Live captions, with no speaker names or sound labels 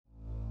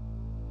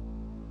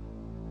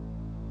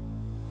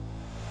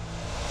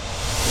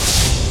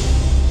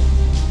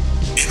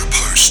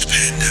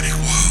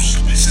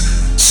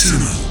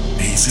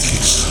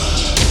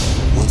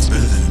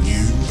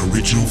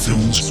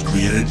films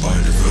created by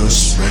a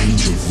diverse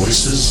range of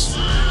voices,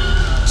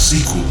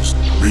 sequels,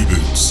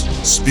 reboots,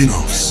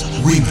 spin-offs,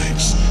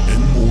 remakes, and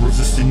more of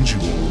the things you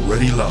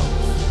already love.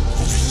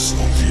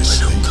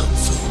 Obviously,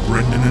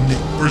 Brendan and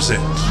Nick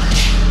present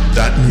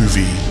That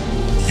Movie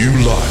You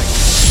Like.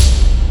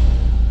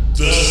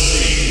 The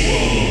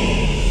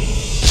sequel.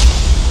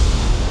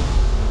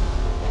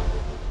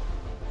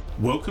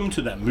 Welcome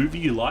to That Movie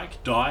You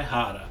Like, Die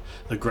Harder,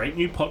 the great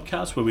new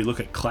podcast where we look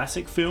at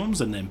classic films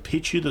and then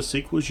pitch you the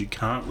sequels you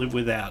can't live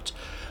without.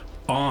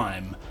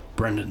 I'm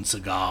Brendan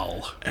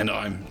Seagal. And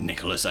I'm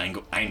Nicholas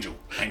Angel.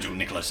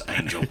 Nicholas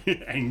Angel.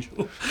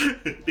 Angel.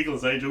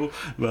 Nicholas Angel,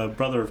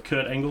 brother of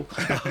Kurt Angle.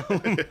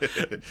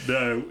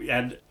 No,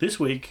 and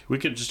this week, we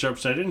could just jump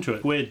straight into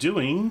it. We're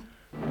doing...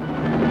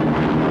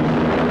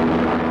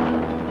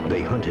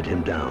 They hunted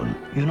him down.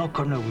 You know,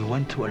 Colonel, we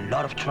went to a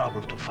lot of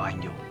trouble to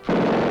find you.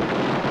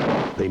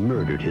 They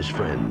murdered his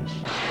friends.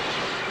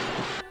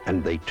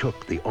 And they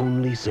took the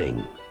only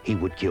thing he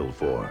would kill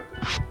for.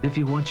 If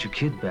you want your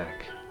kid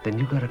back, then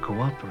you gotta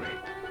cooperate.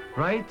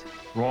 Right?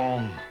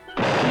 Wrong.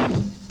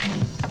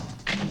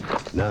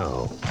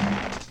 Now,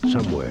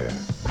 somewhere,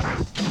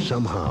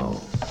 somehow,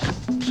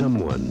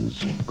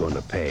 someone's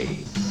gonna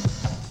pay.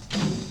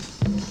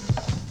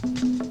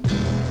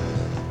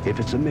 If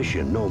it's a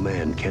mission no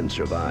man can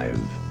survive,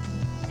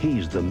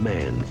 he's the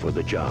man for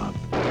the job.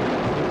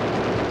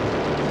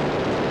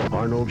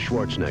 Arnold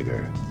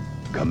Schwarzenegger,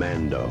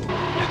 Commando.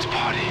 Let's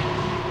party.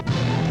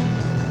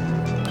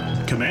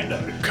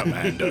 Commando.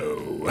 Commando.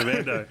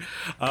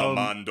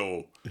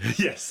 Commando.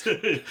 Yes.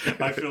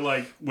 I feel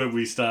like when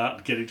we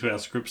start getting to our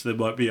scripts, there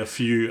might be a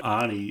few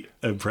Arnie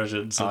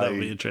impressions, so that'll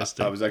be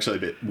interesting. I was actually a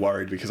bit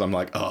worried because I'm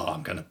like,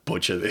 I'm going to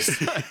butcher this.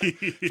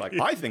 It's like,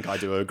 I think I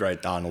do a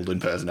great Arnold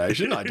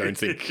impersonation. I don't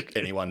think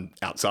anyone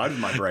outside of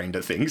my brain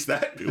thinks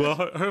that. Well,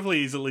 hopefully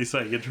he's at least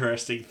saying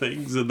interesting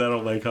things and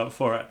that'll make up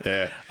for it.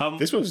 Yeah.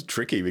 This was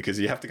tricky because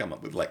you have to come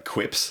up with like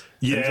quips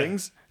and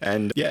things.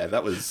 And yeah,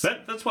 that was...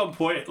 That's one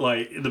point,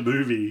 like, in the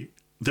movie,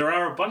 there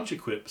are a bunch of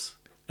quips.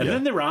 And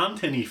then there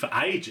aren't any for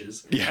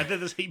ages. Yeah. And then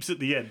there's heaps at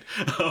the end.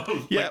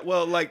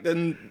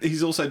 Then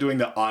he's also doing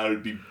the I'll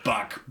be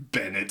back,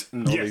 Bennett,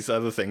 and all these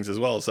other things as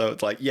well. So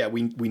it's like,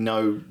 we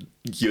know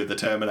you're the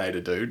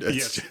Terminator, dude.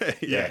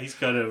 He's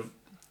kind of...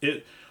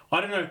 I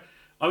don't know.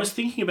 I was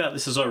thinking about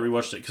this as I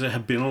rewatched it because it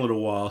had been a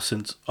little while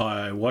since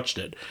I watched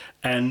it.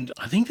 And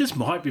I think this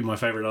might be my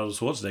favourite Arnold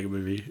Schwarzenegger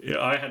movie.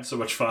 I had so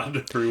much fun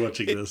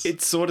rewatching this.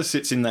 It sort of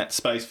sits in that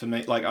space for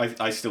me. Like,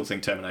 I still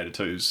think Terminator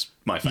 2's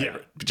my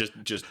favourite. Yeah.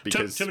 Just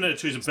because... Terminator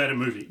 2 is a better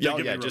movie.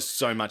 Just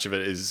so much of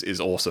it is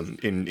awesome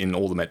in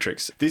all the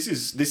metrics.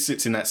 This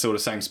sits in that sort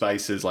of same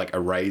space as, like,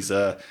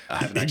 Eraser. I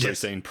haven't actually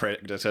seen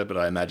Predator, but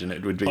I imagine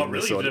it would be... Oh,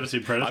 really? You've never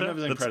seen Predator? I've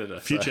never seen Predator.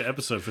 Future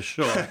episode for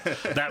sure.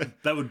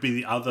 That would be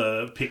the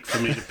other pick for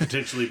me to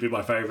potentially be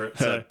my favourite.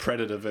 So.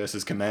 Predator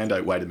versus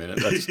Commando. Wait a minute.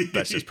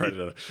 That's just Predator.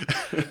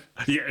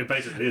 Yeah, it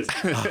basically is.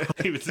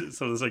 It's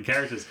some of the same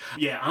characters.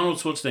 Yeah, Arnold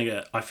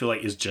Schwarzenegger, I feel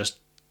like, is just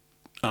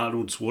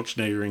Arnold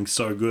Schwarzeneggering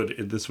so good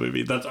in this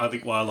movie. That's, I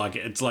think, why I like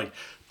it. It's like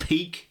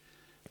peak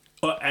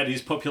at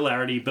his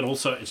popularity, but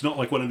also it's not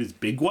like one of his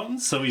big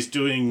ones. So he's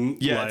doing...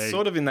 Yeah, it's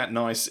sort of in that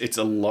nice... It's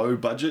a low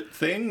budget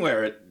thing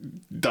where it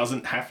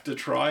doesn't have to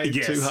try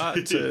too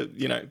hard to,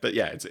 But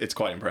yeah, it's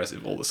quite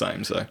impressive all the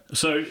same.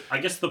 So I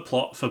guess the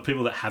plot for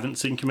people that haven't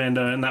seen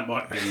Commando, and that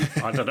might be,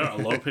 I don't know,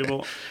 a lot of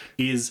people,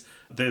 is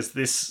there's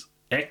this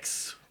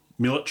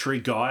military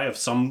guy of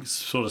some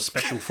sort of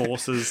special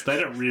forces. They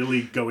don't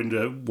really go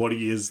into what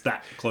he is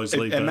that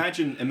closely.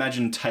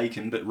 Imagine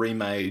Taken, but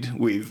remade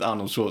with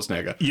Arnold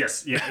Schwarzenegger.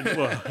 Yes, yeah.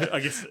 Well, I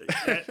guess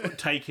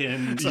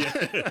Taken.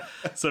 Yeah,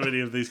 so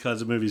many of these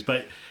kinds of movies.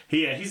 But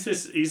he's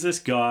this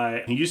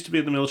guy. He used to be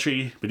in the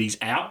military, but he's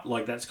out.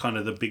 Like, that's kind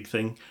of the big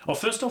thing. Oh,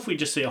 first off, we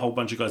just see a whole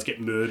bunch of guys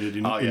get murdered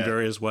in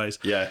various ways.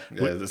 Yeah.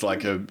 There's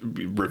like a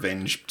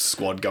revenge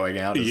squad going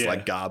out. It's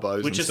like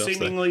Garbos, which and is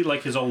seemingly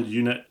like his old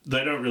unit.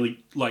 They don't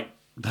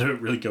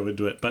really go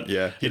into it, but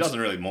he doesn't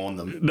really mourn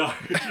them. No,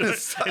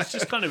 it's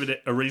just kind of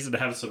a reason to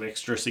have some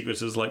extra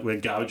sequences, like where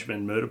garbage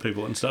men murder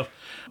people and stuff.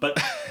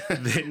 But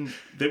then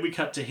we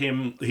cut to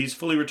him. He's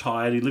fully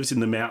retired. He lives in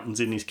the mountains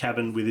in his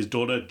cabin with his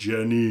daughter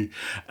Jenny.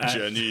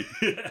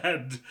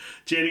 And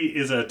Jenny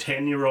is a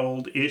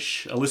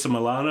 10-year-old-ish Alyssa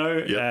Milano,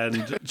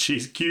 and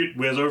she's cute,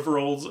 wears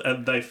overalls,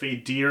 and they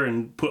feed deer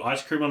and put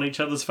ice cream on each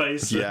other's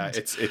face. Yeah,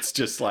 it's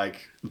just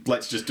like,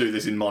 let's just do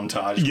this in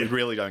montage. Yeah. We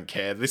really don't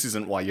care. This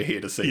isn't why you're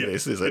here to see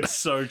this, is it? It's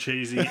so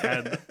cheesy.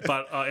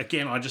 But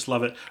again, I just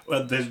love it.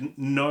 There's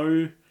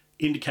no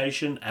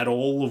indication at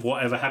all of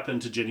whatever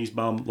happened to Jenny's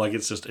mum. Like,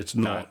 it's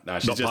not. No,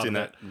 she's just in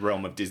that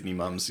realm of Disney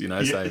mums,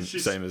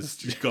 same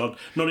as... God,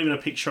 not even a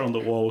picture on the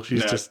wall.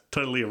 She's just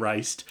totally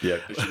erased. Yeah,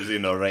 she was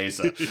in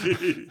Eraser.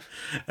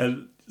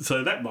 And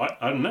So that might,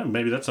 I don't know,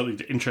 maybe that's something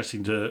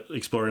interesting to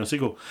explore in a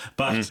sequel.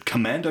 But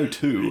Commando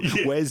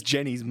 2, where's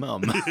Jenny's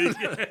mum?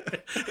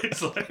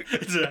 it's like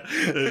it's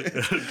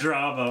a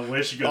drama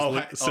where she goes hell,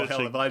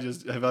 have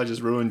I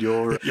just ruined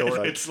your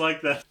it's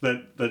like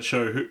that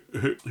show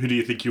who do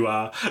you think you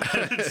are?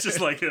 It's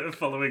just like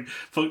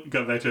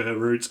going back to her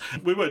roots.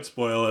 We won't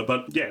spoil it,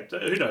 but yeah,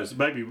 who knows?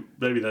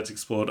 Maybe that's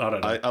explored. I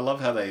don't know. I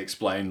love how they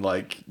explain,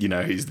 like, you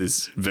know, he's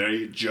this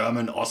very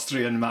German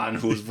Austrian man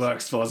who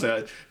works for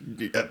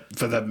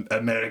the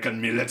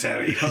American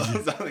military or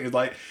something. It's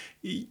like,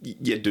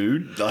 yeah,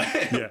 dude,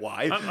 like,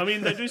 why? I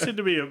mean, they do seem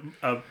to be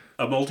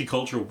a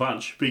multicultural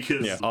bunch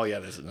because... Yeah. Oh, yeah,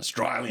 there's an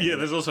Australian. Yeah,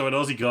 there's also an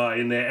Aussie guy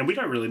in there, and we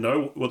don't really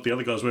know what the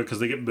other guys were because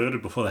they get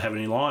murdered before they have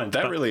any lines.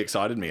 That really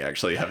excited me,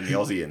 actually, having the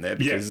Aussie in there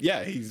because,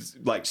 he's,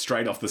 like,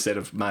 straight off the set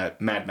of Mad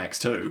Max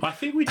 2. I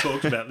think we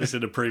talked about this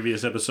in a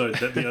previous episode,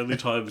 that the only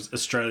times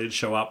Australians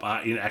show up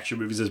are in action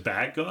movies as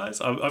bad guys.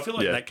 I feel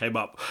like that came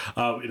up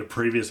in a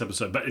previous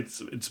episode, but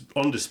it's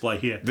on display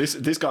here.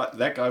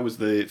 That guy was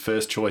the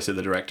first choice of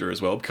the director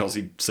as well because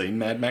he'd seen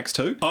Mad Max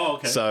 2. Oh,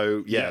 okay.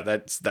 So,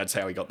 that's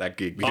how he got that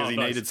gig because he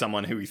needed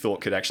someone who he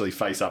thought could actually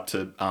face up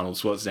to Arnold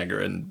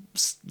Schwarzenegger, and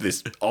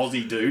this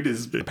Aussie dude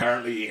is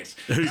apparently it.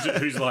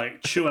 who's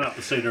like chewing up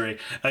the scenery,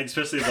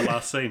 especially in the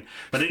last scene.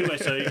 But anyway,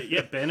 so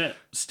Bennett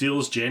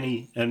steals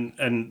Jenny,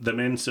 and the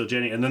men steal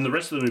Jenny, and then the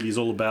rest of the movie is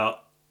all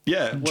about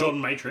John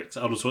Matrix,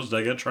 Arnold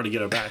Schwarzenegger, trying to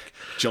get her back.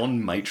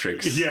 John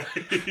Matrix. Yeah.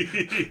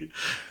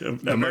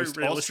 The most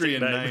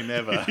Austrian name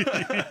ever.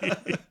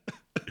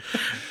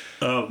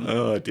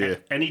 Oh,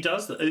 dear. And he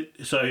does that.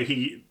 So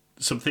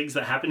some things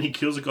that happen, he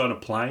kills a guy on a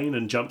plane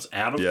and jumps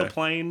out of the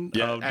plane.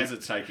 Yeah, as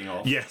it's taking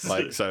off. Yes.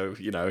 Like, so,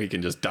 you know, he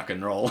can just duck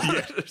and roll.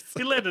 Yeah.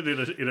 He landed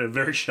in a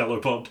very shallow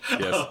pond.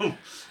 Yes.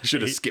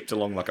 Should have skipped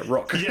along like a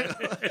rock. Yeah.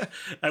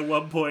 At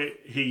one point,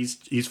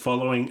 he's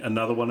following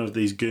another one of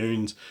these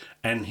goons,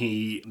 and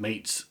he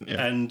meets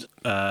flight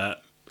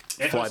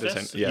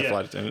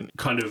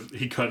attendant.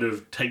 He kind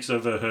of takes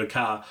over her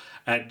car,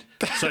 and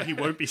so he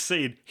won't be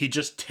seen. He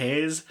just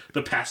tears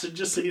the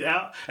passenger seat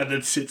out and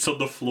then sits on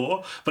the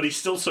floor. But he's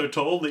still so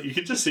tall that you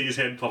can just see his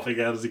head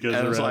popping out as he goes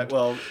around. And it's like,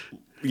 well,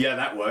 yeah,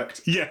 that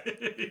worked. Yeah.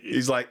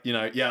 He's like, you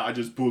know, I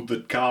just pulled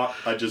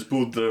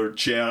the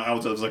chair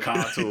out of the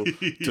car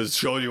to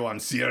show you I'm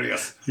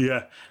serious.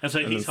 Yeah. And so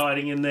he's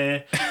hiding in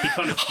there. He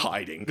kind of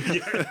hiding.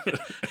 Yeah,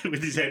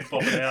 with his head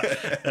popping out.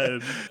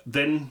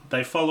 Then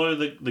they follow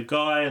the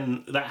guy,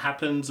 and that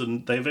happens,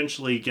 and they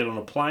eventually get on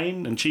a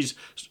plane, and she's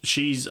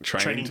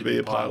training to be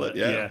a pilot.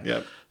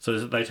 Yeah. So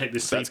they take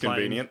this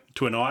seaplane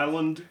to an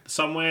island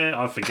somewhere.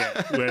 I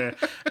forget where.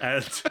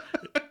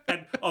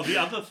 And the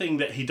other thing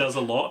that he does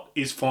a lot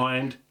is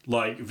find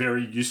like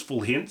very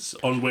useful hints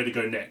on where to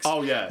go next.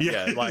 Oh yeah.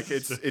 Like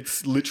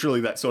it's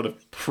literally that sort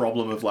of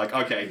problem of like,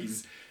 okay,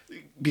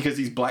 because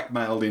he's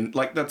blackmailed in,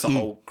 like, that's the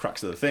whole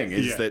crux of the thing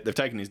is that they've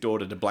taken his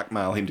daughter to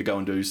blackmail him to go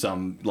and do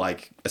some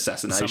like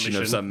assassination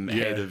of some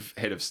head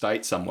of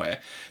state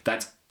somewhere.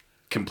 That's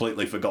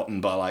completely forgotten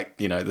by, like,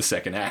 you know, the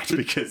second act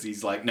because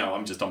he's like, no,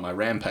 I'm just on my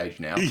rampage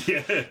now.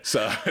 Yeah.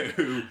 So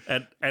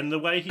and the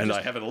way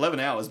I have it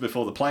 11 hours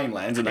before the plane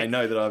lands, and they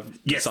know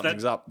that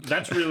something's up.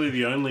 That's really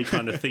the only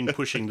kind of thing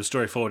pushing the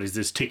story forward is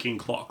this ticking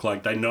clock.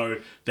 Like, they know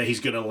that he's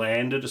going to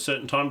land at a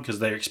certain time because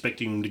they're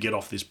expecting him to get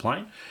off this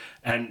plane.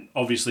 And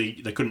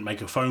obviously, they couldn't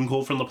make a phone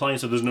call from the plane,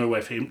 so there's no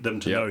way for them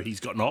to know he's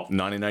gotten off.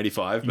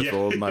 1985,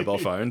 before mobile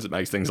phones, it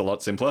makes things a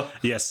lot simpler.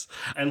 Yes.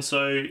 And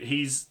so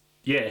he's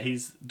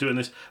doing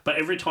this. But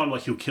every time,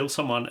 like, he'll kill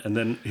someone and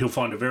then he'll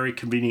find a very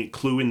convenient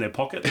clue in their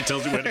pocket that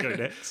tells him where to go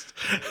next.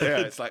 Yeah,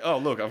 it's like, oh,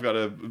 look, I've got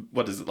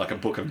like a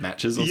book of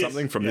matches or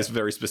something from this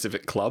very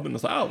specific club. And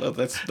it's like, oh,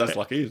 that's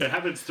lucky. It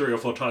happens 3 or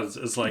 4 times.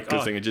 It's like,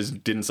 good thing it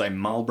just didn't say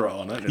Marlboro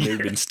on it and it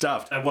had been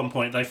stuffed. At one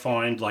point, they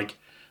find, like,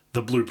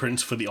 the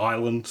blueprints for the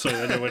island, so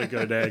they know where to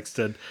go next.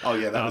 And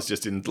that was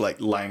just in, like,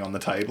 laying on the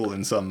table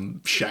in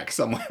some shack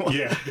somewhere.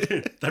 Yeah,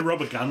 they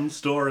rob a gun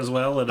store as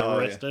well and are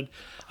arrested.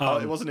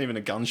 It wasn't even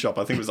a gun shop.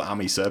 I think it was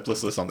army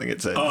surplus or something.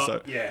 It said.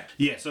 So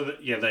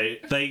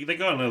they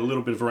go on a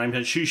little bit of a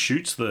rampage. She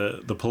shoots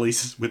the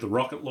police with a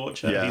rocket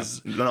launcher. Yeah,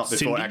 not before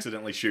Cindy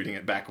accidentally shooting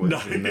it backwards.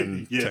 No. And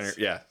then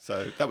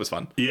so that was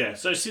fun. Yeah,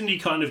 so Cindy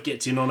kind of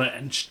gets in on it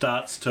and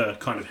starts to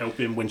kind of help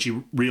him when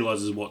she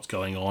realizes what's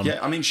going on. Yeah,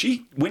 I mean,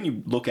 when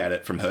you look at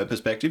it from her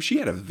perspective, she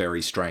had a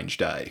very strange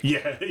day.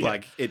 Yeah.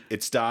 Like,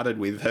 it started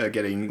with her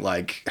getting,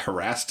 like,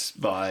 harassed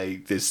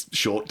by this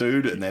short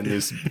dude, and then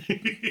this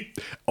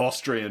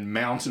Austrian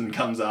mountain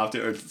comes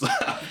after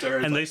her.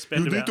 And they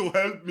spend you need to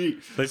help me.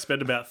 They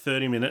spend about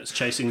 30 minutes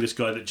chasing this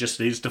guy that just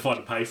needs to find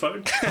a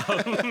payphone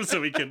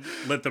so he can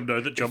let them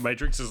know that John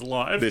Matrix is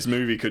alive. This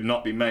movie could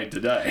not be made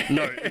today.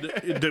 No,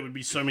 there would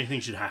be so many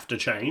things you'd have to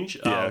change.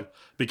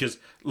 Because,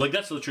 like,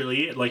 that's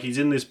literally it. Like, he's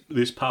in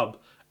this pub,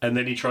 and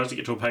then he tries to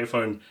get to a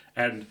payphone,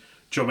 and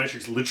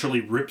Geometrics literally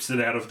rips it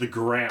out of the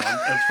ground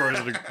and throws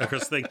it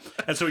across the thing.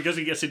 And so he goes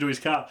and gets into his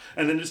car,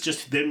 and then it's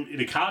just them in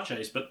a car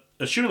chase. But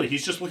surely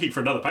he's just looking for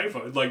another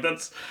payphone. Like,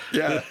 that's...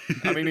 Yeah.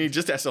 I mean, he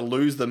just has to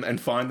lose them and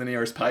find the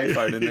nearest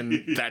payphone, and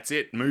then that's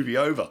it. Movie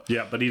over.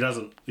 Yeah, but he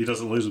doesn't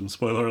lose them.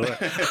 Spoiler alert.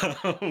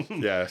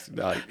 Yeah.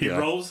 He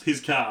rolls his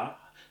car,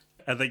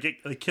 and they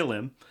kill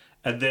him,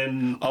 and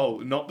then... Oh,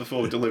 not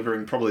before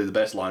delivering probably the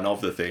best line of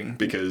the thing,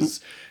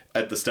 because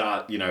at the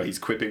start, he's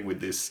quipping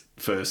with this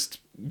first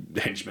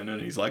henchman,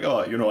 and he's like, "Oh,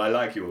 I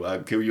like you.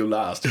 I'll kill you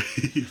last."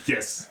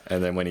 Yes.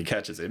 And then when he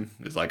catches him,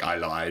 it's like, "I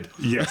lied."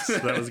 Yes,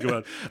 that was a good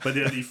one. But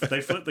yeah,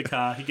 they flip the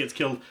car, he gets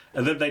killed,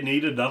 and then they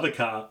need another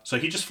car, so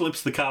he just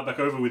flips the car back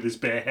over with his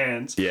bare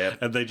hands. Yeah.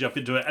 And they jump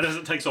into it, and as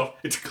it takes off,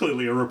 it's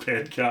clearly a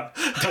repaired car.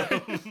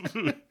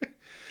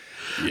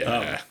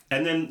 Yeah.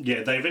 And then,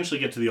 they eventually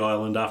get to the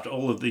island after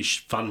all of these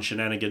fun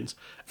shenanigans,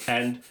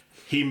 and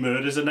he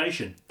murders a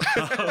nation.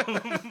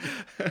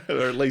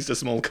 Or at least a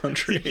small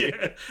country.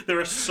 Yeah, there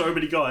are so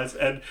many guys,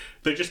 and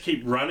they just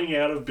keep running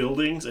out of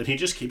buildings, and he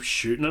just keeps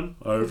shooting them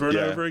over and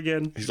over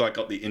again. He's like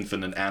got the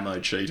infinite ammo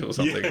cheat or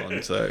something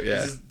on, so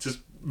yeah. Just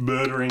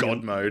murdering.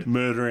 God mode.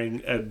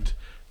 Murdering, and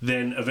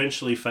then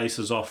eventually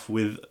faces off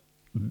with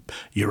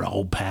your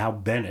old pal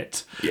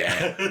Bennett.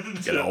 Yeah,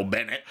 good old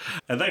Bennett.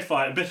 And they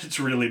fight. Bennett's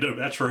really no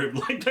match for him.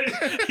 Like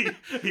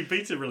he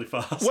beats him really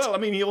fast. Well, I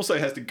mean, he also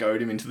has to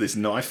goad him into this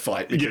knife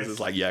fight because it's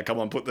like, yeah, come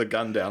on, put the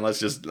gun down. Let's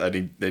just.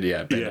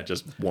 Bennett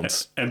just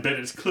wants. And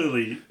Bennett's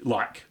clearly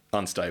like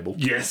unstable.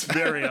 Yes,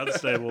 very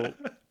unstable.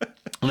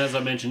 And as I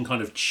mentioned,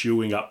 kind of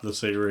chewing up the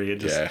scenery and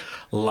just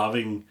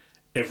loving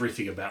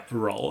everything about the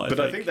role.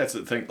 I think that's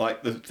the thing.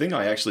 Like, the thing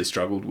I actually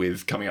struggled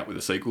with coming up with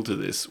a sequel to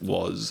this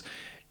was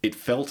it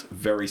felt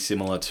very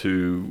similar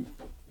to,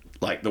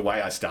 like, the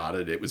way I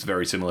started, it was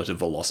very similar to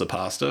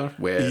Velocipasta,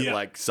 where,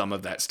 like, some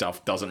of that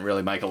stuff doesn't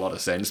really make a lot of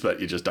sense,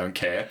 but you just don't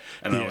care.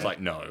 And then I was like,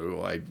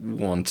 no, I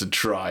want to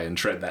try and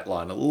tread that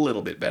line a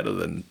little bit better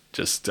than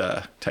just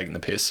taking the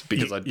piss,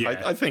 because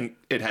I think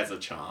it has a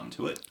charm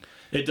to it.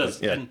 It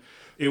does. Yeah. And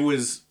it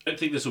was, I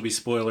think this will be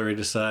spoilery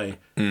to say,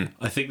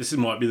 I think this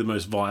might be the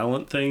most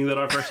violent thing that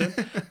I've written,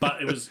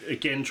 but it was,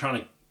 again,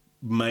 trying to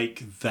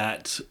make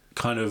that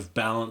kind of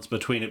balance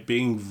between it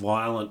being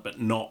violent but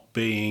not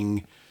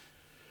being...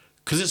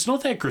 Because it's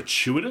not that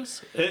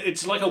gratuitous.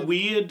 It's like a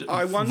weird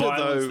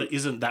violence that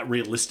isn't that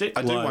realistic.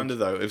 I do wonder,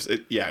 though, if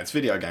it's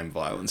video game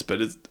violence,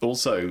 but it's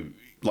also,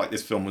 like,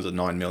 this film was a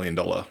 $9 million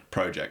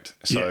project.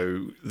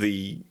 So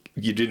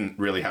you didn't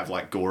really have,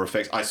 like, gore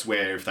effects. I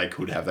swear if they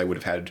could have, they would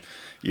have had,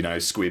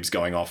 squibs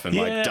going off and,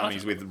 like,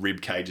 dummies with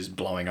rib cages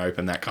blowing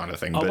open, that kind of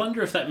thing. I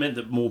wonder if that meant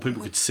that more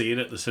people could see it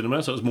at the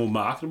cinema, so it was more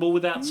marketable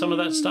without some of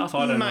that stuff.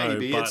 I don't know.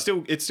 Maybe. But...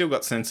 It still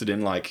got censored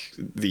in, like,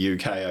 the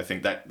UK. I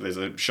think that there's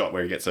a shot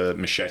where he gets a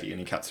machete and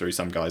he cuts through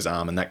some guy's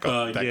arm, and that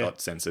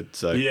got censored.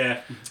 So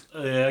yeah,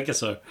 I guess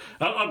so.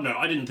 I don't know.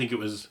 I didn't think it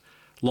was...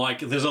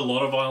 Like, there's a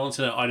lot of violence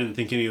in it. I didn't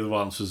think any of the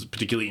violence was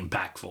particularly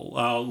impactful.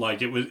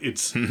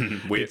 It's...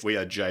 we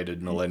are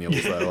jaded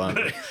millennials, though, aren't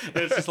we?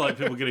 It's just like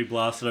people getting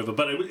blasted over.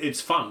 But it's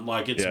fun.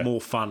 Like, it's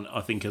more fun, I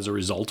think, as a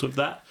result of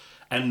that.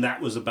 And that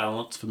was a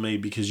balance for me,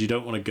 because you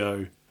don't want to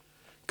go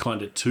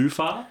kind of too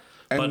far.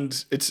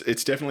 And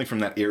it's definitely from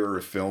that era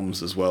of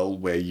films as well,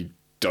 where you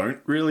don't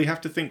really have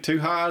to think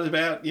too hard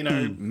about,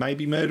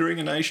 maybe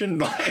murdering a nation.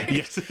 Like,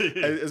 yes.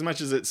 As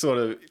much as it's sort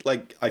of...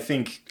 Like, I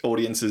think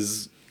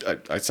audiences...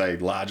 I'd say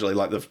largely,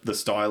 like, the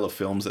style of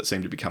films that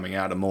seem to be coming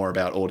out are more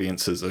about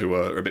audiences who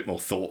are a bit more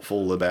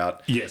thoughtful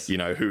about,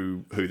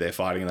 who they're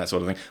fighting and that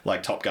sort of thing.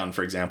 Like Top Gun,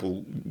 for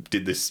example,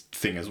 did this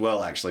thing as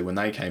well, actually, when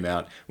they came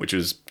out, which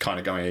was kind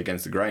of going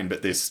against the grain.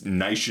 But this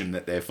nation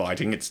that they're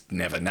fighting, it's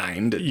never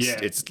named.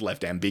 It's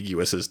left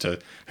ambiguous as to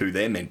who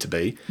they're meant to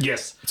be.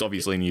 Yes. It's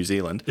obviously New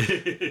Zealand.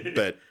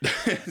 But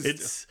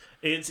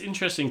It's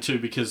interesting too,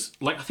 because,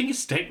 like, I think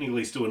it's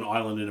technically still an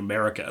island in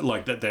America,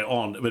 like, that they're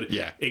on, but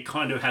it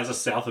kind of has a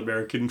South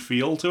American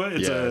feel to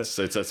it. It's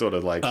a sort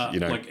of like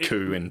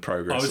coup in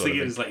progress. I was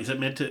thinking, is it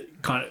meant to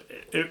kind of?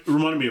 It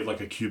reminded me of like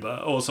a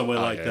Cuba or somewhere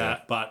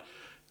that, but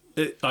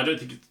I don't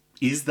think it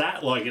is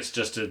that. Like, it's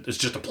just a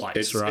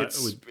place, right?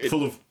 It's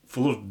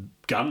full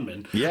of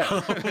gunmen.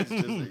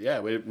 Yeah,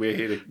 we're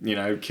here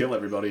to kill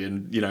everybody,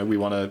 and we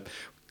want to.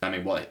 I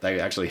mean, what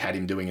they actually had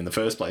him doing in the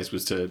first place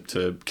was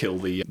to kill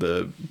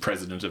the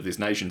president of this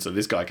nation, so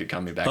this guy could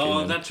come back in.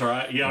 Oh, that's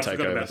right. Yeah, I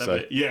forgot about that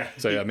bit. Yeah.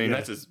 So I mean,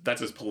 that's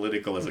as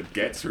political as it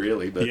gets,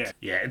 really. But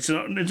it's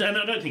not, and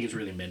I don't think it's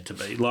really meant to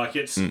be. Like,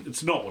 it's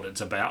not what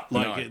it's about.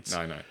 Like,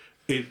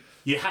 no.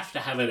 You have to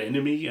have an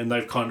enemy, and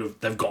they've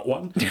got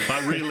one,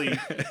 but really,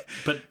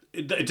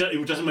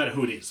 it doesn't matter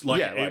who it is.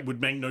 Like, it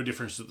would make no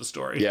difference to the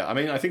story. Yeah, I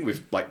mean, I think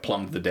we've, like,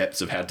 plumbed the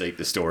depths of how deep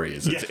the story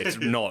is.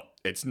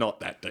 It's not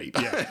that deep.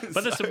 Yeah,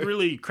 but there's some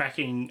really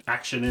cracking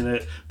action in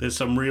it. There's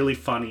some really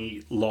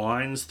funny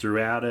lines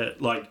throughout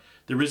it. Like,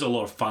 there is a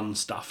lot of fun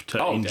stuff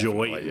to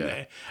enjoy in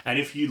there. And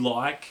if you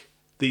like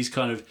these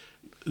kind of...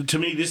 to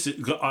me, this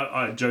is,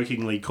 I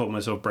jokingly called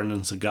myself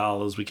Brendan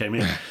Seagal as we came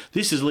in.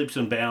 This is leaps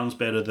and bounds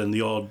better than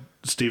the odd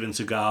Steven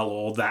Seagal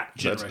or that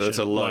generation. That's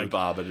a low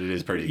bar, but it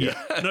is pretty good.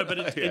 No,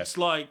 but it's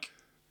like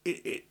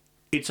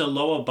it's a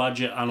lower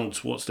budget Arnold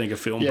Schwarzenegger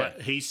film,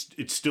 but he's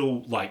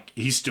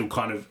still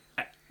kind of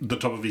at the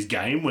top of his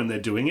game when they're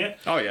doing it.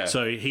 Oh yeah.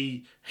 So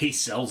he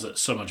sells it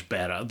so much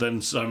better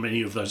than so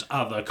many of those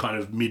other kind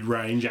of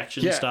mid-range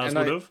action stars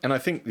would have. And I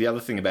think the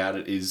other thing about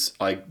it is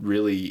I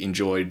really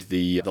enjoyed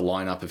the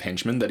lineup of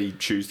henchmen that he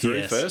chews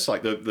through first.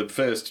 Like the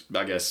first,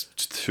 I guess,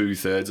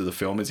 2/3 of the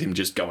film is him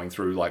just going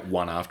through like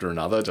one after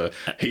another.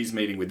 He's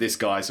meeting with this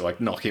guy, so I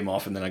knock him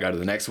off, and then I go to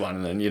the next one,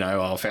 and then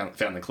I found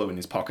the clue in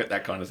his pocket,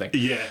 that kind of thing.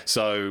 Yeah.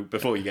 So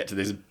before you get to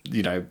this,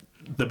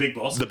 the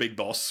big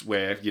boss,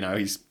 where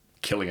he's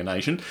killing a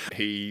nation.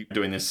 He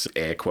doing this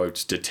air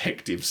quotes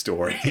detective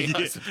story,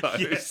 I suppose.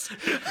 Yes.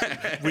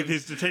 With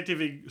his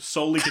detectiving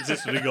solely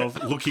consisting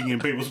of looking in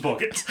people's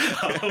pockets.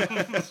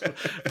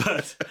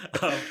 But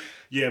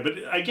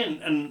again,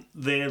 and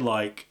they're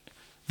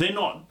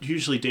not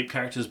usually deep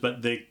characters,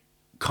 but they're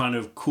kind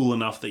of cool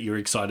enough that you're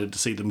excited to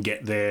see them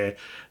get their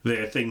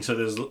thing. So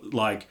there's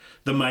like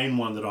the main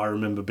one that I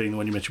remember being the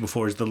one you mentioned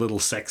before is the little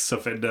sex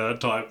offender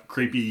type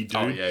creepy dude.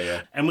 Oh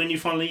yeah. And when he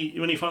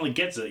finally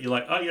gets it, you're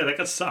like, oh yeah, that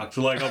got sucked.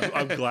 Like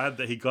I'm glad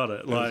that he got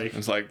it. Like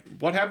it's like,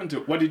 what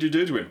did you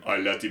do to him? I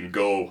let him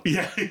go.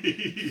 Yeah.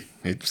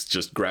 It's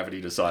just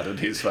gravity decided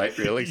his fate,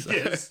 really. So.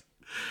 Yes.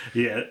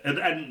 Yeah,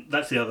 and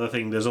that's the other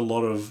thing. There's a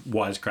lot of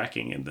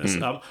wisecracking in this.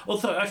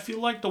 Although I feel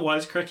like the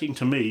wisecracking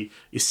to me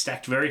is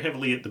stacked very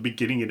heavily at the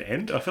beginning and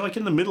end. I feel like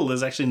in the middle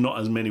there's actually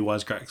not as many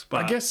wisecracks.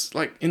 But I guess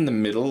like in the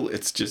middle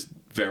it's just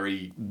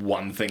very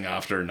one thing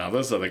after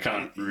another, so they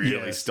can't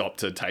really stop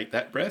to take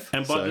that breath.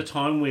 And by the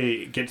time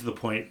we get to the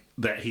point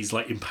that he's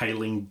like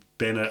impaling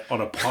Bennett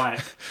on a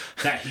pipe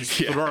that he's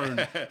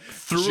thrown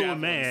through a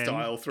man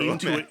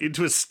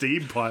into a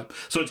steam pipe.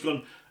 So it's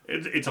gone.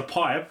 It's a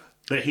pipe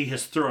that he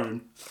has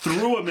thrown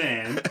through a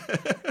man,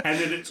 and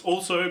then it's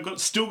also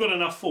still got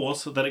enough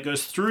force that it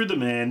goes through the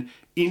man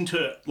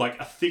into like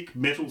a thick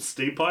metal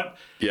steam pipe.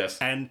 Yes.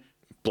 And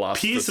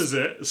Blast pierces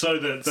it so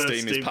that the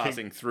steam is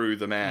passing through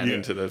the man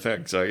into the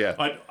thing. So yeah,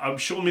 I'm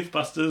sure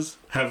Mythbusters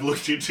have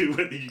looked into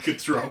whether you could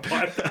throw a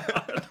pipe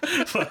out,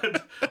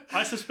 but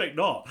I suspect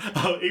not.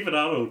 Even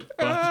Arnold.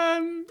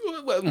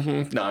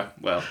 No.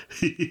 Well,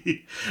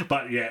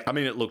 but yeah, I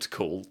mean, it looked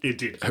cool. It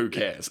did. Who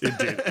cares? It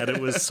did, and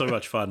it was so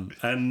much fun.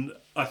 And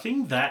I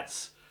think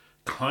that's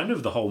kind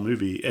of the whole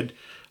movie. And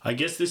I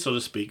guess this sort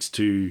of speaks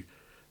to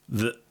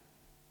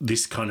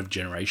this kind of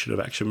generation of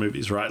action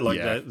movies, right? Like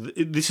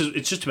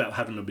it's just about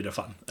having a bit of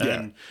fun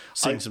and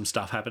seeing some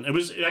stuff happen. It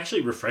was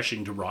actually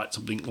refreshing to write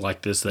something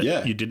like this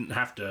that you didn't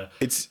have to.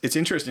 It's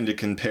interesting to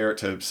compare it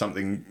to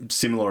something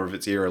similar of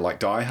its era, like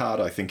Die Hard.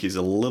 I think is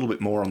a little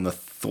bit more on the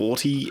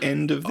thoughty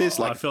end of this.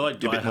 I feel like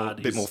Die Hard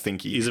a bit more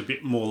thinky. Is a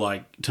bit more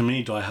like, to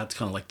me, Die Hard's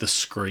kind of like the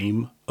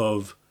Scream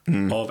of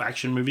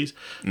action movies.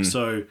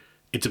 So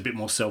it's a bit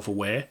more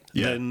self-aware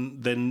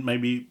than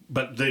maybe,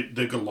 but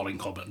they've got a lot in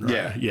common,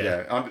 right?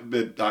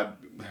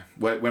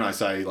 When I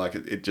say like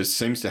it just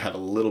seems to have a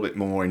little bit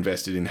more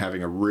invested in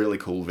having a really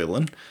cool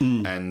villain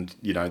and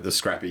the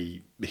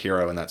scrappy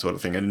hero and that sort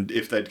of thing. And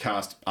if they'd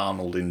cast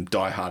Arnold in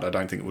Die Hard, I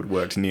don't think it would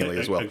work nearly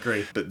as well.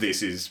 Agree. But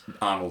this is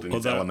Arnold in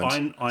its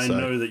element. I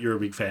know that you're a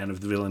big fan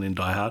of the villain in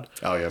Die Hard.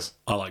 Oh yes,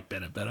 I like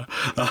Bennett better.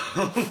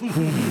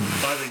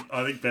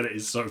 I think Bennett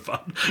is so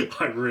fun.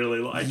 I really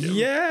like him.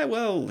 Yeah,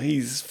 well,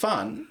 he's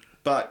fun,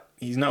 but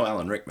he's no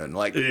Alan Rickman.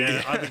 I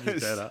think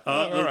he's better.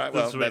 All right,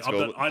 well, that's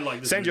cool. I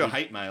like this Send movie. your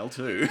hate mail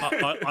too.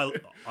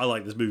 I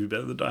like this movie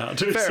better than Die Hard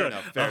too. Fair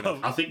enough.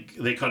 I think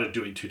they're kind of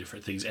doing two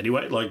different things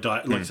anyway. Like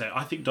I say,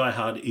 I think Die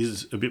Hard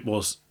is a bit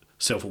more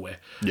self-aware.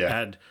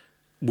 Yeah. And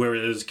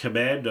whereas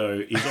Commando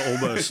is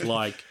almost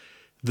like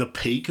the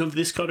peak of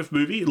this kind of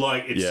movie.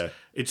 Like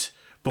it's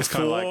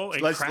before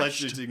like, let's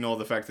just ignore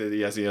the fact that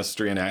he has the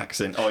Austrian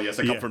accent. Oh yes,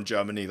 I come from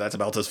Germany. That's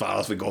about as far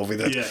as we go with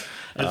it. Yeah,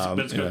 but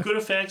it's got good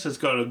effects. It's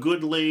got a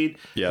good lead.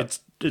 Yeah, it's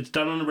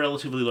done on a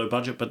relatively low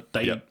budget, but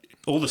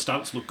all the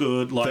stunts look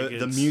good. Like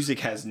the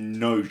music has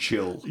no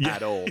chill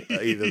at all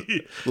either.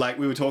 Like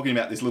we were talking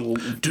about this little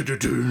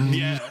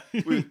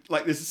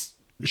like this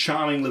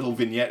charming little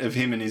vignette of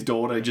him and his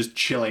daughter just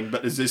chilling,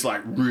 but there's this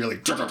like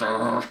really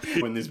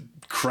when this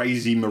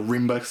crazy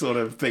marimba sort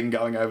of thing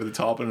going over the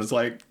top, and it's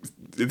like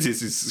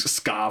this is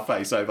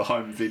Scarface over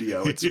home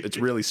video. It's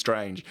really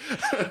strange.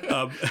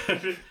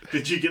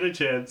 Did you get a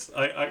chance?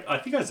 I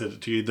think I sent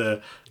it to you,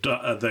 the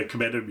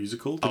Commando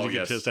musical. Did you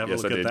get a chance to have a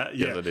look at that?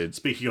 Yes, I did.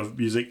 Speaking of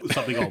music,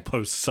 something I'll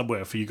post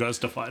somewhere for you guys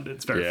to find.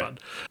 It's very fun.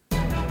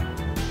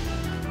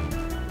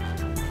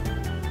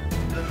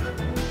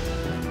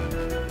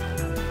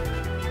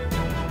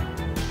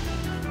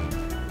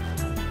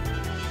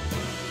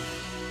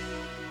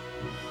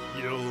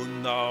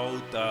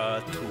 Know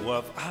the two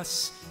of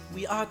us,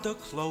 we are the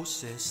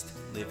closest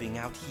living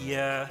out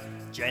here.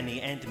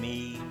 Jenny and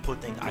me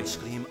putting ice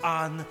cream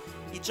on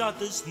each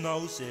other's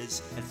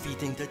noses and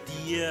feeding the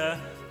deer.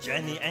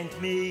 Jenny and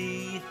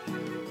me.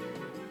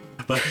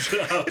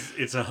 But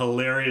it's a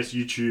hilarious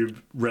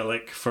YouTube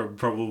relic from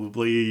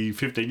probably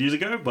 15 years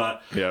ago,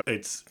 but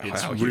it's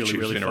Wow, really, YouTube's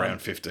really been fun.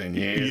 around 15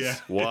 years. Yeah.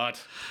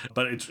 What?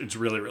 But it's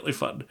really, really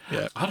fun.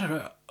 Yeah. I don't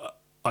know.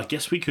 I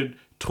guess we could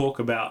talk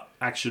about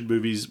action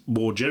movies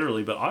more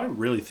generally, but I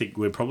really think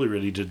we're probably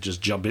ready to just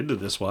jump into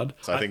this one.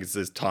 So I think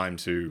it's time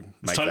to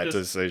make time that to-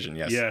 decision,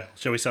 yes. Yeah.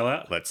 Shall we sell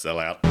out? Let's sell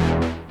out.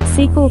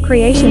 Sequel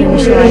creation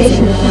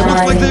initializing.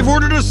 Looks like they've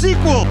ordered a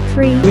sequel.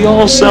 3, We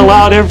all sell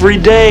out every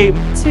day.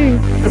 2,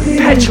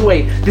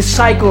 Perpetuate this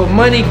cycle of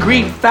money,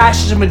 greed,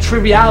 fascism, and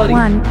triviality.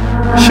 1.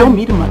 Show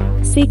me the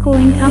money. Sequel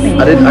incoming.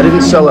 I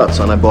didn't sell out,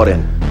 son. I bought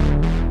in.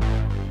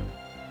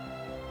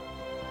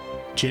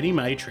 Jenny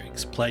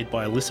Matrix, played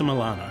by Alyssa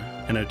Milano,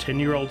 and her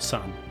 10-year-old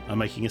son are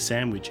making a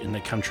sandwich in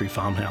their country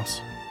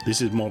farmhouse. This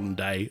is modern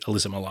day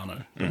Alyssa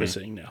Milano that we're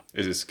seeing now.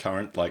 Is this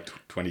current, like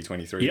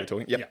 2023 you're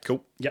talking? Yep,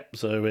 cool. Yep,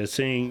 so we're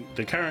seeing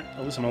the current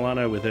Alyssa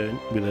Milano with her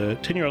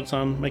 10-year-old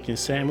son making a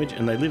sandwich,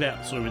 and they live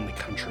out sort of in the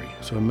country.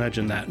 So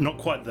imagine that. Not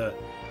quite the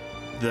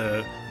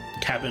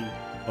cabin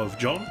of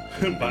John,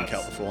 In but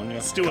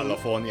California. still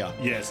California.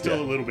 a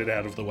little bit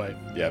out of the way.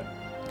 Yep.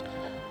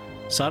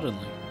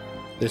 Suddenly,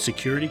 the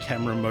security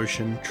camera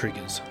motion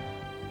triggers.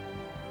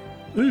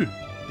 Ooh,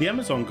 the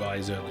Amazon guy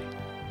is early.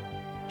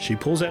 She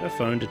pulls out her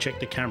phone to check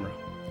the camera.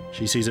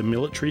 She sees a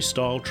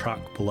military-style truck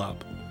pull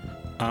up.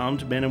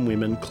 Armed men and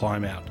women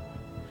climb out.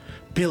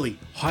 Billy,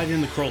 hide in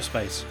the crawl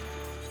space.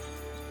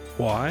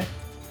 Why?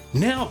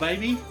 Now,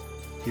 baby!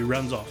 He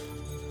runs off.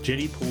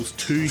 Jenny pulls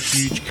 2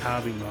 huge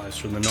carving knives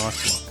from the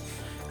knife block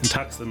and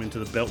tucks them into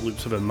the belt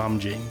loops of her mum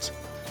jeans.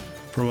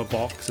 From a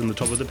box in the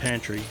top of the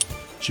pantry,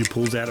 she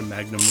pulls out a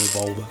Magnum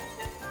revolver.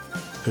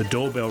 Her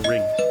doorbell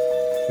rings.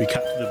 We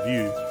cut to the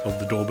view of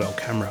the doorbell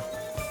camera.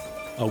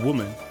 A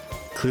woman,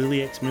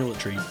 clearly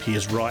ex-military,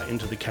 peers right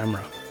into the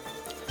camera.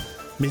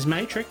 Ms.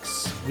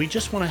 Matrix, we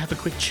just want to have a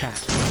quick chat.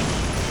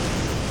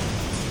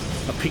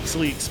 A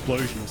pixely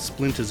explosion of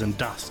splinters and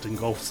dust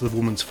engulfs the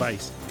woman's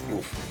face.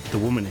 The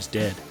woman is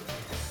dead.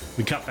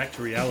 We cut back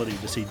to reality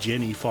to see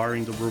Jenny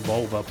firing the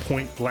revolver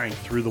point blank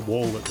through the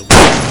wall at the woman.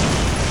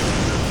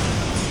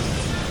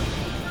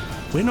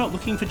 We're not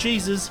looking for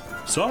Jesus.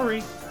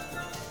 Sorry.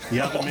 The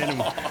other men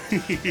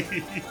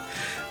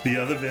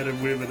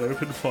and women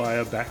open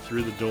fire back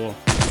through the door.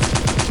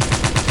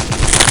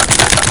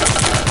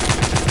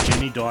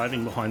 Jenny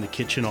diving behind the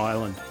kitchen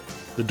island.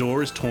 The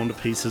door is torn to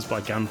pieces by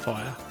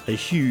gunfire. A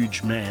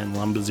huge man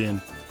lumbers in.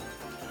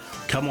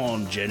 Come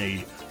on,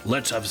 Jenny.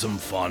 Let's have some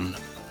fun.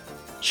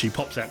 She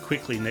pops out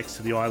quickly next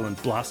to the island,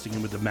 blasting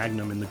him with the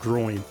Magnum in the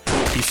groin.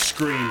 He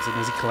screams, and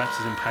as he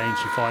collapses in pain,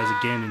 she fires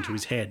again into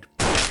his head.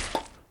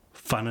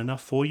 Fun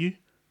enough for you?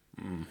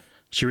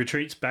 She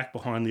retreats back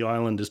behind the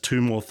island as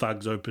 2 more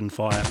thugs open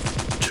fire.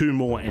 2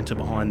 more enter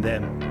behind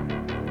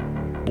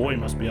them. Boy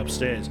must be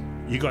upstairs.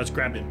 You guys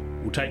grab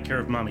him. We'll take care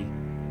of Mummy.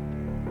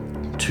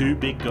 2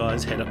 big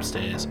guys head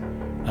upstairs.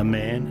 A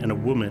man and a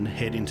woman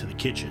head into the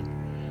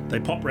kitchen. They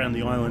pop round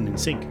the island in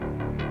sync.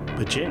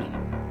 But Jenny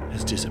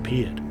has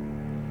disappeared.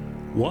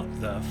 What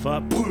the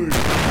fuck? Boom!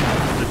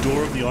 The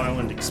door of the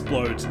island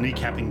explodes,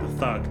 kneecapping the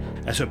thug.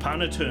 As her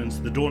partner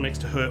turns, the door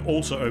next to her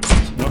also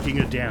opens, knocking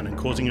her down and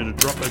causing her to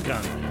drop her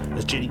gun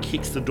as Jenny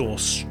kicks the door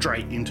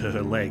straight into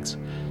her legs.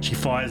 She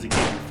fires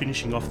again,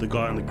 finishing off the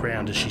guy on the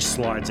ground as she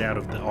slides out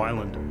of the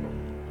island.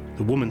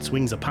 The woman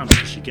swings a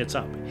punch as she gets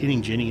up,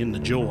 hitting Jenny in the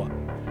jaw.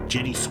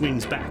 Jenny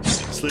swings back,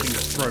 slitting her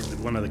throat with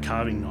one of the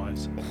carving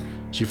knives.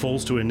 She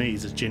falls to her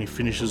knees as Jenny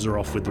finishes her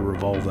off with the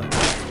revolver.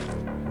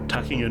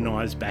 Tucking her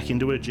knives back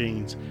into her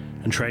jeans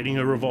and trading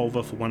her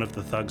revolver for one of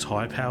the thug's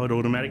high-powered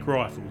automatic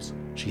rifles,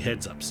 she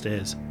heads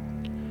upstairs.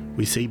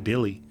 We see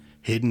Billy,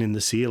 hidden in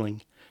the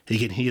ceiling. He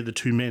can hear the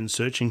 2 men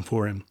searching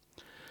for him.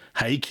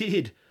 Hey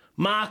kid,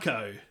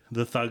 Marco,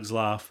 the thugs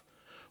laugh.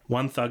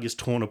 One thug is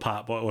torn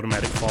apart by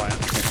automatic fire.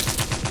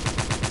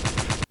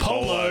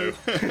 Polo!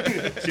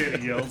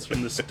 Jenny yells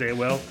from the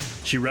stairwell.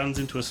 She runs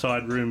into a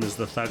side room as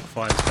the thug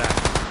fires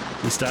back.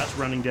 He starts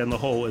running down the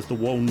hall as the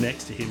wall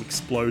next to him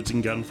explodes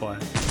in gunfire.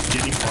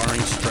 Jenny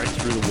firing straight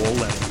through the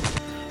wall at him.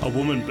 A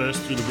woman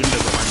bursts through the window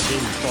behind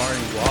Jenny,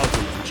 firing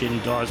wildly, and Jenny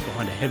dives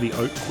behind a heavy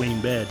oak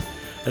queen bed.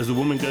 As the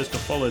woman goes to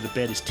follow, the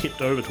bed is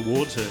tipped over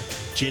towards her,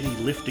 Jenny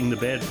lifting the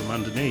bed from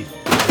underneath.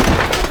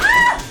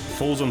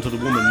 Falls onto the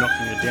woman,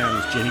 knocking her down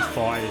as Jenny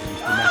fires into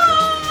the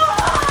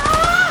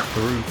mattress. A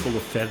room full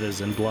of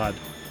feathers and blood.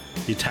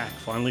 The attack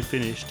finally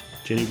finished.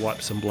 Jenny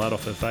wipes some blood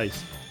off her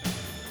face.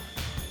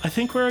 I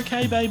think we're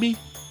okay, baby,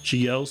 she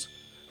yells.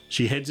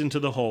 She heads into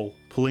the hall,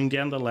 pulling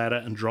down the ladder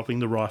and dropping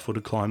the rifle to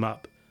climb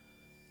up.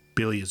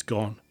 Billy is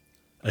gone.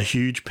 A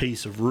huge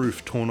piece of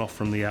roof torn off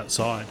from the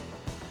outside.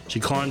 She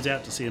climbs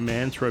out to see a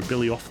man throw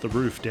Billy off the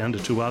roof down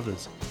to 2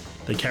 others.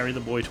 They carry the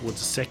boy towards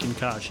a second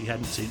car she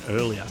hadn't seen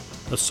earlier,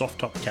 a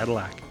soft-top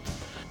Cadillac.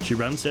 She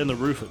runs down the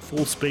roof at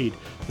full speed,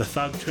 the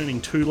thug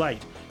turning too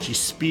late. She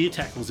spear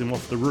tackles him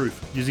off the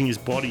roof, using his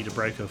body to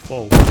break her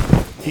fall.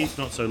 He's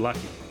not so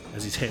lucky,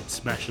 as his head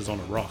smashes on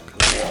a rock.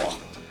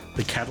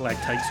 The Cadillac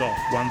takes off,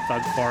 one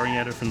thug firing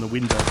at her from the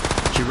window.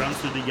 She runs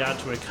through the yard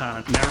to her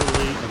car,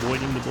 narrowly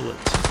avoiding the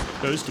bullets.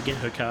 goes to get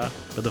her car,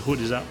 but the hood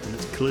is up and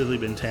it's clearly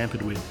been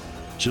tampered with.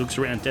 She looks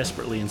around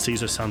desperately and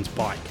sees her son's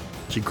bike.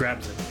 She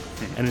grabs it,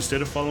 and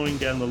instead of following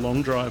down the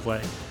long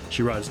driveway,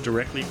 she rides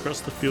directly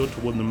across the field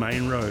toward the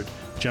main road,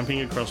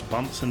 jumping across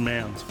bumps and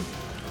mounds.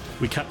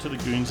 We cut to the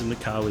goons in the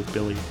car with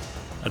Billy,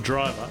 a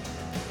driver,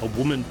 a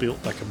woman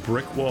built like a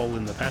brick wall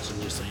in the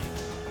passenger seat,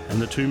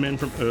 and the two men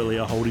from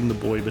earlier holding the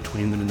boy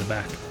between them in the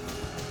back.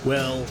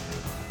 Well,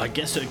 I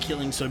guess her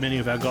killing so many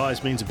of our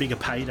guys means a bigger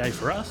payday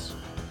for us?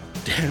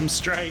 Damn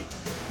straight.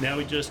 Now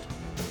we just...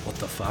 What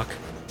the fuck?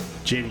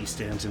 Jenny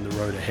stands in the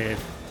road ahead,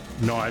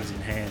 knives in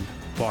hand,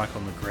 bike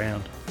on the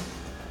ground.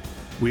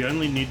 We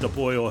only need the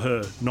boy or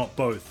her, not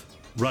both.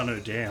 Run her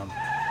down.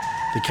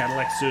 The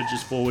Cadillac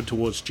surges forward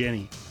towards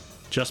Jenny.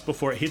 Just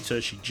before it hits her,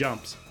 she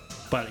jumps,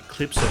 but it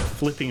clips her,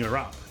 flipping her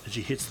up as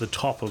she hits the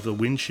top of the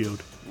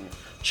windshield.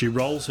 She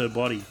rolls her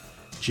body,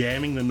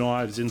 jamming the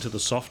knives into the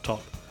soft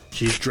top.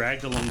 She is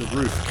dragged along the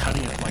roof,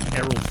 cutting it like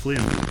Errol Flynn.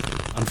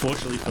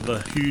 Unfortunately for the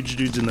huge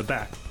dudes in the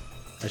back,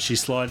 as she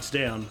slides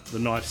down, the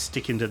knives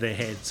stick into their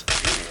heads.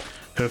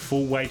 Her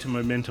full weight and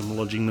momentum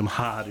lodging them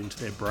hard into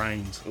their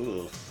brains.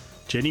 Ugh.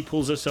 Jenny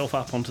pulls herself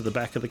up onto the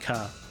back of the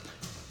car,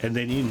 and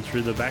then in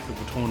through the back of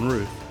the torn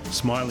roof,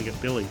 smiling at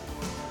Billy.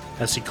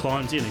 As she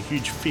climbs in, a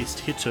huge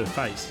fist hits her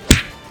face.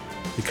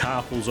 The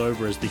car pulls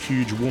over as the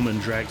huge woman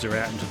drags her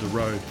out into the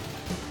road.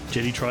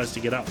 Jenny tries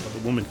to get up, but the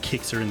woman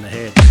kicks her in the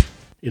head.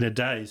 In a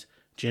daze,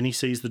 Jenny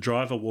sees the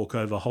driver walk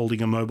over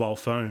holding a mobile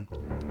phone.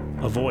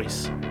 A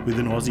voice, with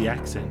an Aussie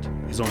accent,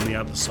 is on the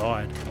other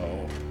side.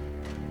 Oh.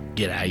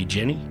 G'day,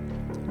 Jenny.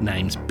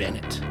 Name's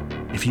Bennett.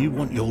 If you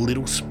want your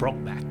little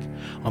sprog back,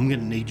 I'm going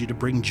to need you to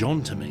bring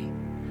John to me.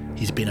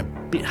 He's been a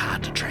bit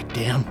hard to track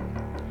down.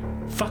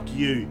 Fuck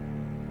you.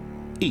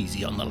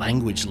 Easy on the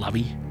language,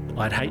 lovey.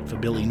 I'd hate for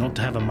Billy not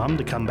to have a mum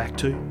to come back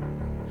to.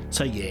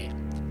 So yeah,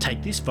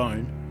 take this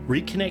phone,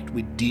 reconnect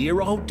with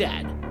dear old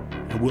Dad,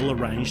 and we'll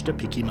arrange to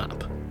pick him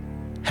up.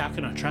 How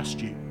can I trust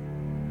you?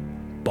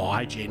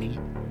 Bye, Jenny.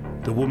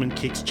 The woman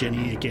kicks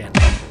Jenny again,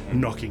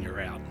 knocking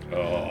her out.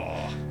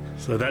 Oh.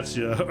 So that's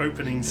your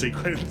opening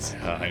sequence.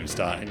 I'm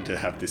starting to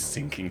have this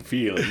sinking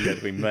feeling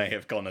that we may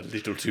have gone a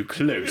little too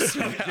close.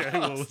 Okay,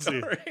 well,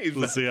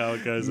 we'll see how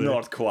it goes.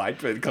 Not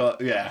quite,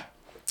 but yeah.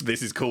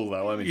 This is cool,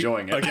 though. I'm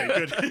enjoying it.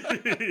 Okay,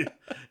 good.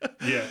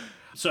 Yeah.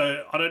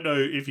 So I don't know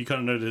if you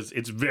kind of noticed,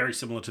 it's very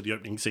similar to the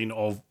opening scene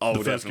of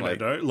the first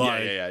Commando.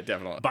 Yeah,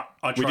 definitely. But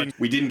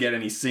we didn't get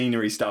any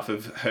scenery stuff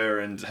of her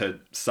and her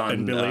son,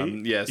 and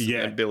Billy.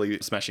 And Billy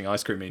smashing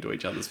ice cream into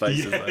each other's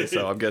faces. Though,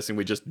 so I'm guessing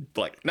we just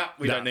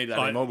we don't need that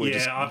anymore. We'll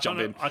just jump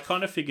in. I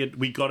kind of figured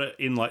we got it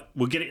in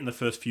we'll get it in the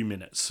first few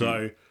minutes.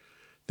 So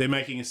they're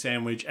making a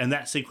sandwich, and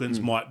that sequence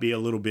might be a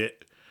little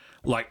bit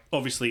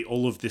obviously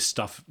all of this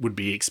stuff would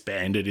be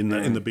expanded in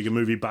the bigger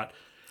movie, but.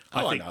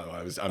 I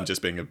know. I'm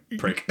just being a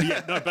prick.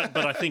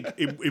 But I think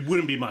it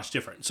wouldn't be much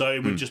different. So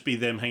it would just be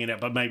them hanging out,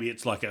 but maybe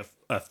it's like a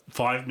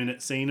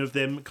 5-minute scene of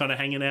them kind of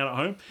hanging out at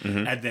home,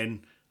 and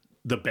then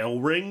the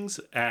bell rings,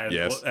 and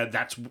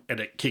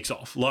it kicks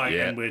off.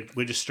 And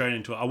we're just straight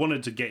into it. I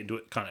wanted to get into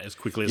it kind of as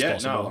quickly as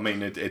possible. No, I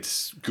mean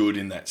it's good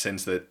in that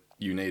sense that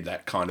you need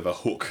that kind of a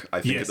hook.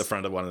 I think at the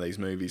front of one of these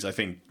movies, I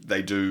think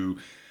they do.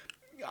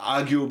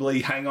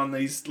 Arguably hang on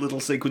these little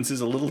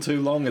sequences a little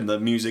too long, and the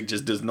music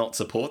just does not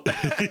support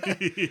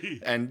that.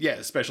 And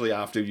especially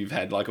after you've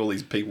had all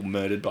these people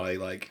murdered by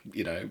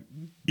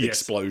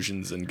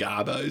explosions and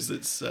garbos.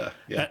 It's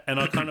And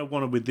I kind of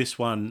wanted with this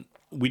one,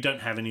 we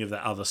don't have any of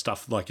that other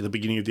stuff like at the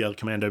beginning of the other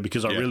Commando,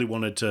 because I really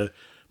wanted to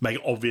make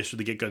it obvious from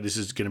the get go this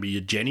is going to be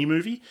a Jenny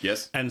movie.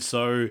 Yes, and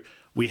so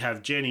we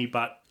have Jenny,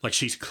 but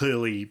she's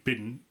clearly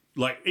been.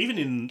 Even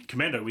in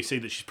Commando, we see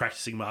that she's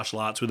practicing martial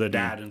arts with her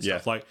dad and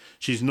stuff.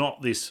 She's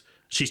not this...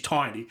 She's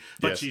tiny,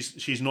 but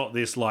she's not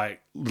this,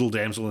 little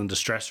damsel in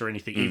distress or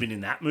anything, even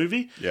in that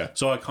movie. Yeah.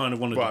 So I kind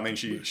of wanted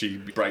she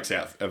breaks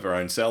out of her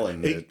own cell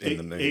in the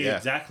movie.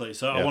 Exactly.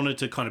 So I wanted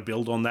to kind of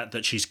build on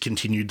that she's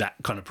continued that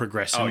kind of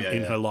progression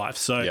in her life.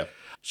 So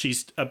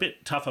she's a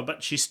bit tougher,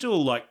 but she's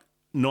still,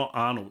 not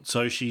Arnold.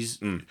 So she's...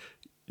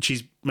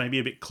 She's maybe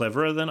a bit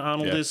cleverer than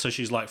Arnold is, so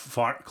she's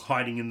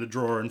hiding in the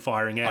drawer and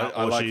firing out.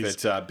 I like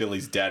that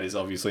Billy's dad is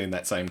obviously in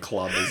that same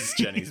club as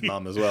Jenny's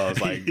mum as well.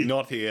 It's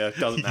not here,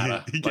 doesn't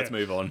matter. Let's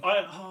move on.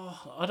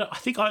 I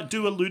think I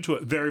do allude to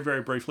it very,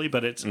 very briefly,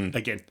 but it's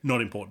again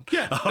not important.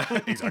 Yeah,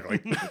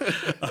 exactly.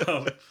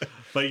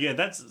 But yeah,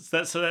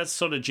 that's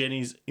sort of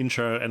Jenny's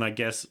intro, and I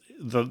guess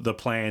the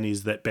plan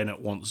is that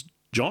Bennett wants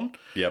John.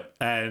 Yep,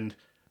 and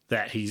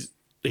that he's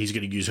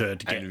going to use her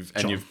to get John.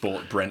 And you've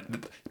bought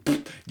Brent.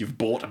 You've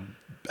bought.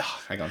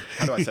 Hang on.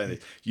 How do I say this?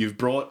 You've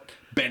brought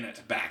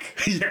Bennett back.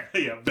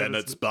 Yeah.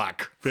 Bennett's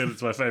back.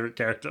 Bennett's my favourite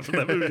character from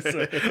that movie,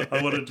 so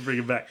I wanted to bring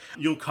him back.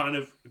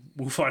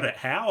 We'll find out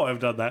how I've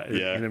done that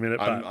in a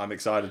minute. I'm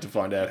excited to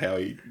find out how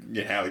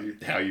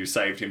you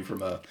saved him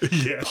from a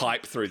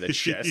pipe through the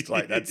chest.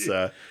 That's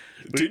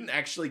didn't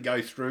actually go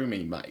through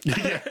me, mate.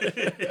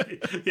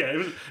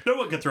 No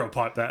one can throw a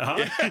pipe that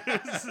hard.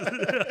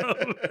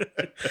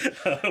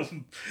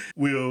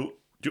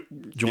 Do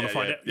you want to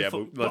find out? Yeah,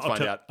 let's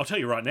find out. I'll tell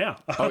you right now.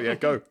 Oh, yeah,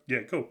 go.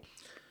 Yeah, cool.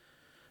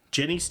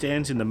 Jenny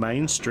stands in the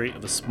main street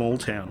of a small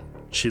town.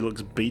 She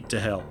looks beat to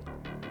hell.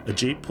 A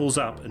jeep pulls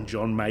up and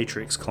John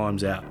Matrix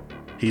climbs out.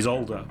 He's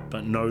older,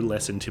 but no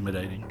less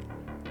intimidating.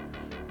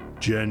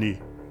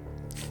 Jenny.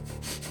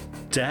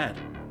 Dad,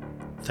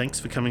 thanks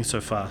for coming so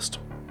fast.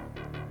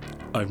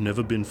 I've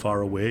never been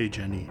far away,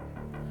 Jenny.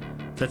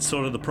 That's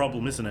sort of the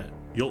problem, isn't it?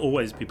 You'll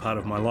always be part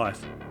of my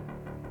life.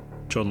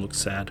 John looks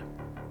sad.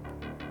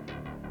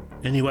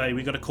 Anyway,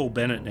 we gotta call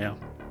Bennett now.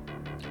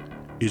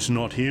 It's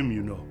not him,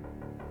 you know.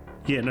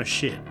 Yeah, no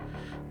shit.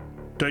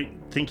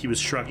 Don't think he was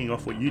shrugging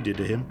off what you did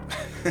to him.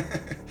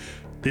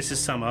 This is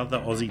some other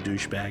Aussie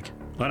douchebag.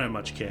 I don't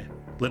much care.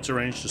 Let's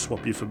arrange to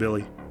swap you for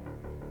Billy.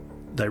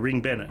 They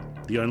ring Bennett,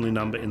 the only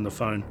number in the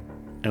phone,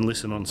 and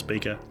listen on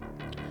speaker.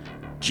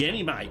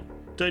 Jenny, mate,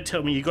 don't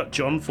tell me you got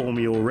John for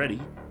me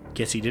already.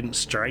 Guess he didn't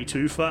stray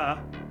too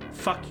far.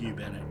 Fuck you,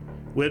 Bennett.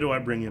 Where do I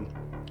bring him?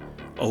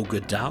 Oh,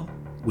 good Dal,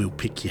 we'll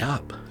pick you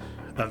up.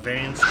 A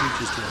van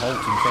scooches to a halt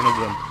in front of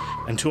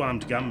them, and two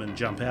armed gunmen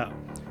jump out.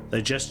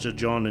 They gesture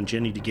John and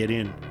Jenny to get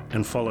in,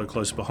 and follow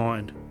close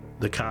behind.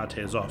 The car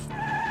tears off.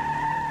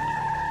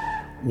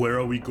 Where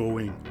are we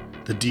going?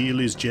 The deal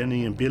is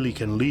Jenny and Billy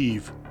can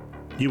leave.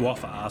 You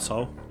offer,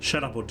 arsehole.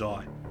 Shut up or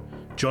die.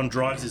 John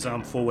drives his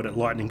arm forward at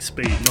lightning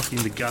speed,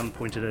 knocking the gun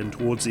pointed in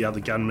towards the other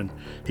gunman.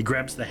 He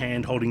grabs the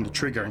hand holding the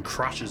trigger and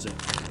crushes it,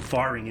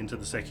 firing into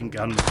the second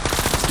gunman.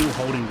 Still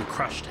holding the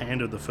crushed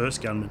hand of the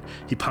first gunman,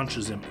 he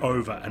punches him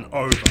over and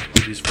over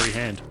with his free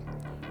hand.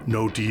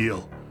 No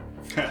deal.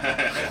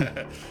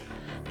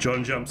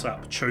 John jumps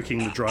up, choking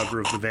the driver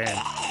of the van,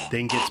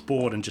 then gets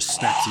bored and just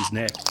snaps his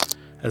neck.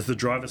 As the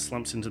driver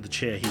slumps into the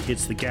chair, he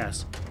hits the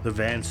gas, the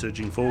van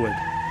surging forward.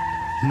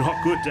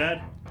 Not good,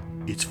 Dad.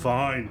 It's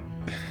fine.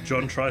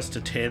 John tries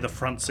to tear the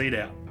front seat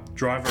out,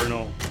 driver and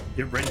all.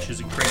 It wrenches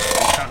and creaks,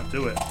 but he can't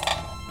do it.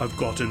 I've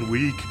gotten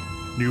weak.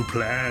 New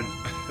plan.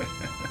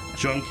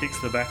 John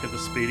kicks the back of the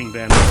speeding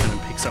van open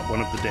and picks up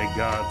one of the dead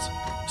guards.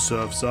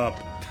 Surf's up.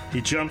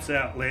 He jumps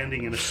out,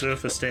 landing in a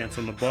surfer stance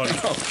on the body.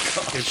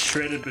 It's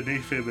shredded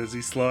beneath him as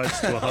he slides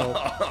to a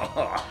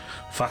hole.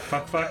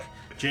 Fuck.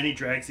 Jenny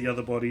drags the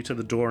other body to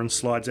the door and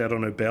slides out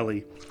on her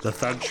belly. The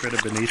thug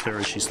shredded beneath her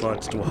as she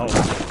slides to a hole.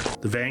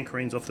 The van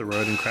careens off the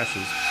road and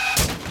crashes.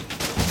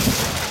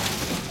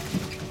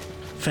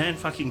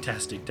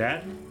 Fan-fucking-tastic,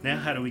 Dad. Now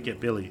how do we get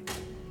Billy?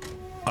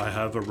 I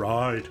have a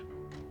ride.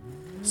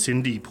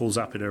 Cindy pulls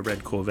up in her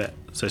red Corvette.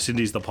 So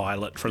Cindy's the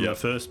pilot from the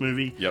first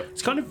movie. Yep.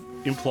 It's kind of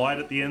implied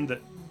at the end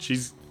that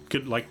she's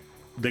good, like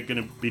they're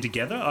going to be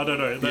together. I don't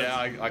know.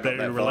 I got they're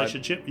that in a vibe.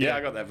 Relationship. Yeah,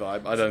 I got that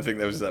vibe. I don't think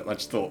there was that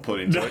much thought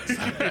put into it.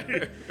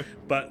 So.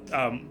 But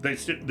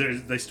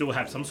they still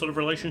have some sort of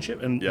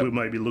relationship, and we'll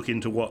maybe look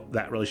into what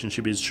that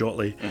relationship is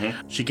shortly.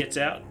 Mm-hmm. She gets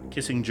out,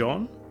 kissing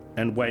John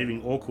and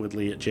waving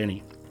awkwardly at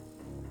Jenny.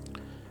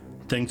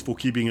 Thanks for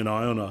keeping an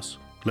eye on us.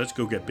 Let's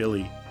go get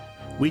Billy.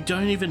 We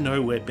don't even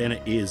know where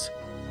Bennett is.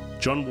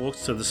 John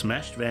walks to the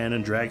smashed van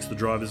and drags the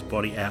driver's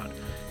body out.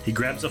 He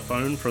grabs a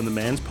phone from the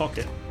man's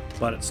pocket,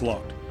 but it's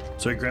locked.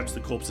 So he grabs the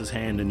corpse's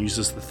hand and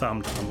uses the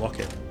thumb to unlock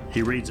it.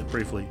 He reads it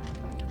briefly.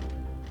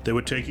 They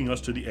were taking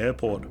us to the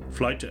airport,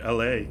 flight to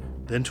LA,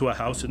 then to a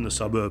house in the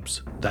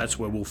suburbs. That's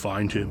where we'll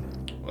find him.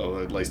 Well,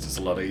 at least it's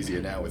a lot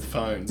easier now with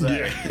phones.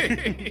 Yeah.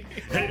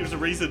 It was a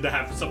reason to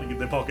have something in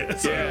their pocket.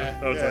 So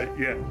I was like,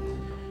 yeah.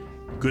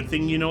 Good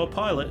thing you know a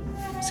pilot.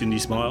 Cindy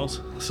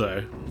smiles.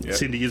 So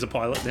Cindy is a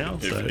pilot now.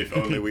 If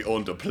only we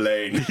owned a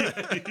plane.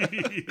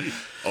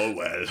 Oh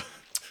well.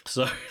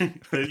 So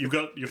you've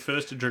got your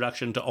first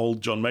introduction to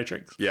old John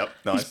Matrix. Yep,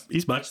 nice.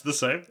 He's much the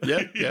same.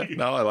 Yeah.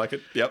 No, I like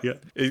it. Yep. Yeah.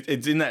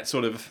 It's in that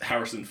sort of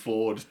Harrison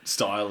Ford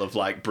style of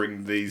like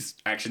bring these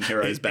action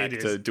heroes back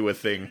to do a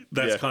thing.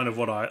 That's kind of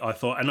what I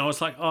thought. And I was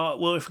like, oh,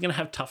 well, if we're going to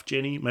have Tough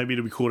Jenny, maybe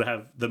it'd be cool to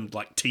have them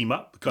like team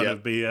up, kind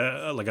of be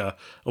like a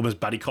almost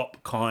buddy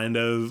cop kind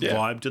of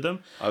vibe to them.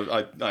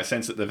 I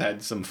sense that they've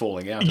had some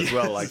falling out as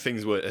well. Like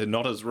things were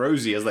not as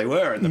rosy as they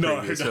were in the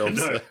previous films.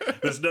 No.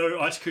 There's no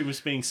ice cream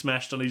was being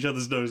smashed on each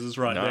other's noses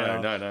right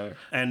now. No.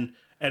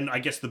 And I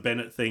guess the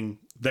Bennett thing,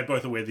 they're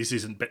both aware this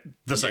isn't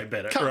the same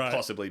Bennett, can't right?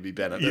 possibly be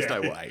Bennett. There's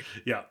no way.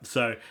 Yeah.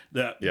 So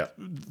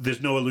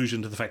there's no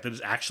allusion to the fact that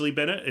it's actually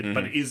Bennett,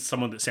 but it is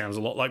someone that sounds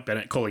a lot like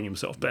Bennett, calling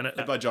himself Bennett.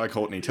 Played by Jai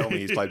Courtney. Tell me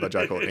he's played by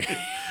Jai Courtney.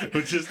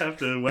 We'll just have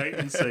to wait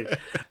and see.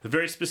 The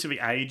very specific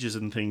ages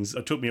and things,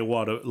 it took me a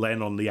while to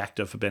land on the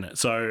actor for Bennett.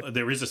 So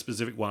there is a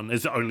specific one.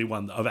 It's the only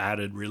one that I've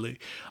added, really.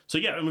 So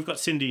yeah, and we've got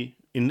Cindy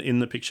in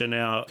the picture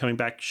now coming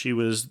back. She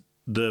was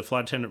the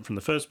flight attendant from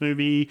the first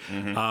movie.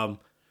 Mm-hmm.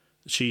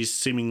 She's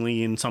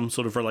seemingly in some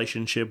sort of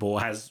relationship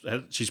or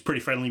she's pretty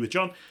friendly with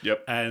John.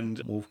 Yep.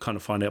 And we'll kind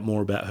of find out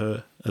more about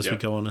her as we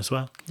go on as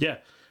well. Yeah.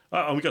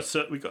 Oh, we got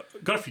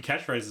a few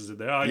catchphrases in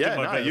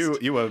there.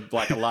 You were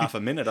like a laugh a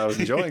minute. I was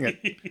enjoying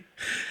it.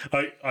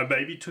 I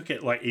maybe took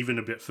it like even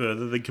a bit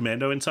further than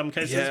Commando in some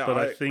cases, but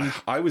I think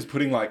I was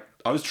putting like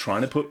I was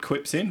trying to put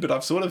quips in, but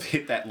I've sort of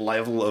hit that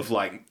level of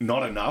like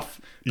not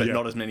enough, but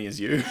not as many as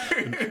you.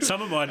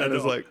 Some of mine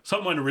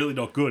are really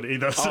not good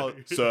either. So.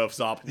 Oh, Surf's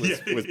Up was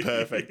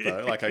perfect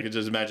though. Like I could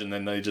just imagine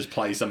then they just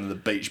play some of the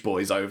Beach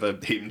Boys over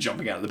him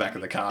jumping out of the back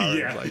of the car.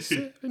 Yeah.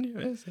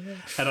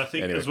 And I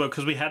think as well,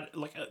 because we had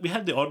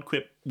the odd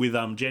quip with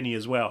Jenny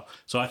as well.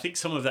 So I think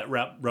some of that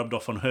rubbed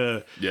off on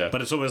her. Yeah.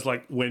 But it's almost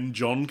like when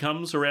John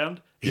comes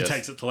around, he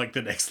takes it to like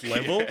the next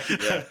level.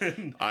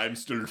 I'm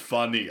still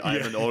funny.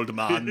 I'm an old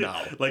man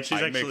now. Like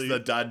she's I actually make the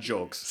dad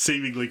jokes.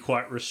 Seemingly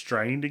quite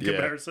restrained in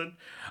comparison.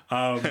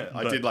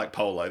 I did like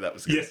Polo. That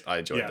was good. Yes, I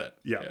enjoyed that.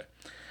 Yeah.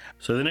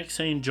 So the next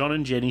scene, John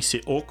and Jenny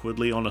sit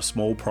awkwardly on a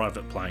small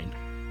private plane.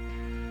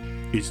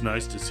 It's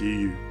nice to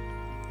see you.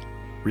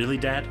 Really,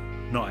 Dad?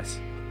 Nice.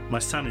 My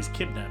son is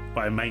kidnapped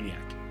by a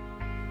maniac.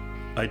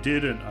 I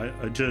didn't.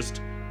 I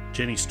just...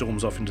 Jenny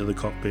storms off into the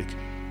cockpit.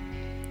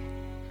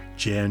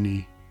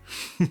 Jenny.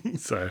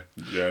 So...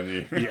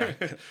 Jenny. Yeah.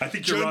 I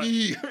think you're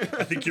right.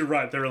 I think you're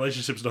right. Their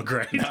relationship's not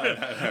great.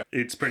 No.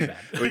 It's pretty bad.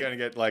 We're going to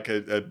get like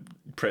a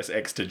press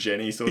X to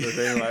Jenny sort of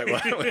thing.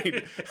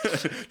 Like,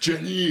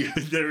 Jenny.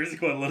 There is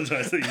quite a lot of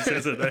times that he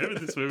says her name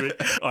in this movie.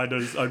 I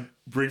noticed. I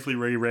briefly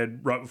reread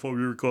right before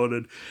we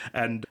recorded,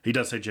 and he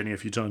does say Jenny a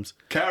few times.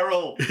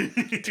 Carol.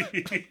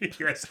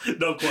 Yes,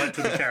 not quite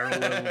to the Carol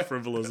level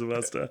from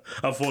Velocipaster,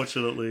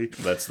 unfortunately.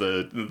 That's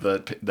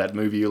that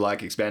movie you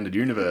like, Expanded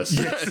Universe.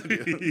 Yes.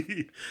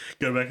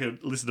 Go back and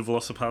listen to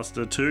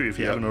Velocipaster 2 if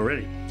you haven't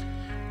already.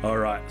 All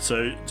right,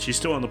 so she's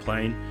still on the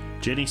plane.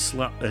 Jenny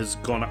has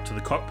gone up to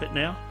the cockpit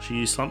now.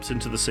 She slumps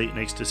into the seat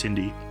next to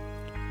Cindy.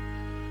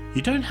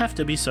 You don't have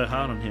to be so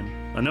hard on him.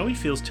 I know he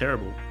feels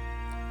terrible.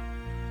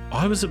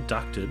 I was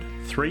abducted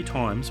 3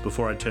 times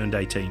before I turned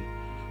 18.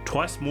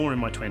 Twice more in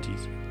my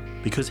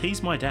 20s. Because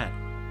he's my dad.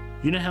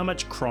 You know how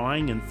much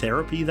crying and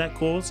therapy that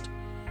caused?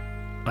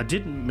 I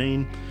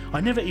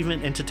never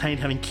even entertained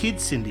having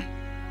kids, Cindy.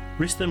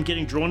 Risk them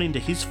getting drawn into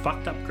his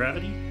fucked up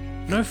gravity?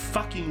 No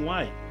fucking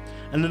way.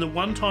 And then the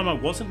one time I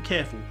wasn't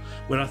careful,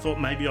 when I thought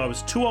maybe I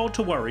was too old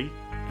to worry,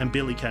 and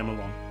Billy came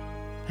along.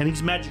 And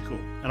he's magical,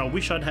 and I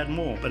wish I'd had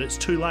more, but it's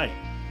too late.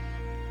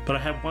 But I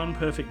have one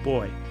perfect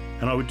boy,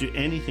 and I would do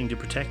anything to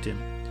protect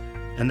him.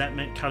 And that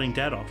meant cutting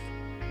Dad off.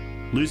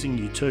 Losing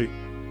you too.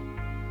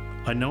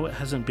 I know it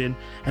hasn't been,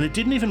 and it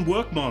didn't even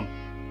work, Mom.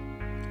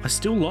 I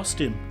still lost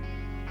him.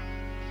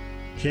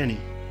 Jenny,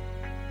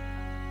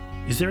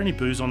 is there any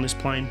booze on this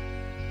plane?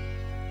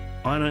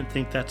 I don't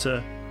think that's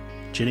a...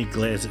 Jenny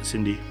glares at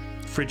Cindy.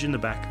 Fridge in the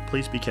back,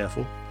 please be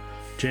careful.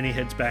 Jenny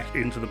heads back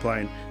into the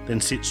plane, then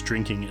sits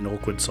drinking in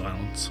awkward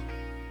silence.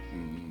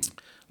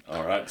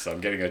 All right, so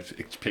I'm getting a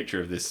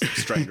picture of this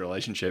strained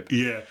relationship.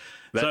 Yeah.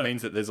 That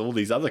means that there's all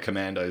these other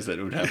commandos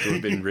that would have to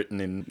have been written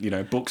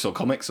in, books or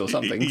comics or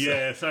something.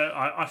 Yeah, so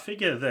I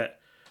figure that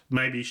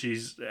maybe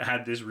she's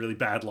had this really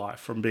bad life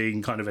from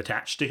being kind of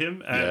attached to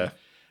him. And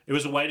it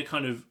was a way to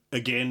kind of,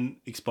 again,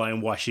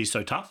 explain why she's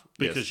so tough,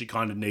 because she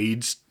kind of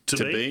needs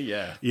to be.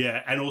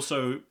 Yeah, and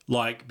also,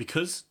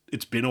 because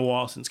it's been a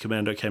while since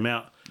Commando came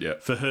out,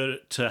 for her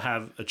to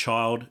have a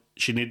child,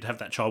 she needed to have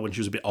that child when she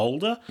was a bit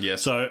older.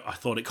 Yes. So I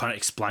thought it kind of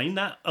explained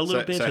that a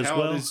little bit as well. So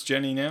how old is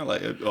Jenny now?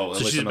 So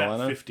she's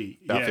about 50.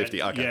 About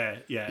 50,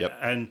 okay. Yeah. Yep.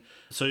 And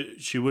so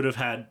she would have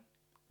had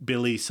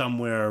Billy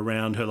somewhere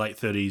around her late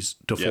 30s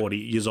to 40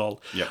 years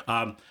old. Yep.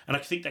 And I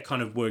think that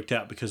kind of worked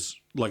out because,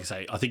 like I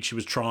say, I think she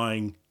was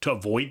trying to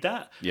avoid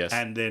that. Yes.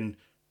 And then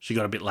she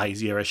got a bit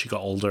lazier as she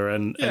got older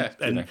and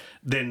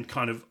then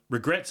kind of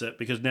regrets it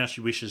because now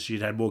she wishes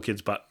she'd had more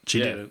kids, but she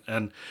didn't.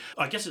 And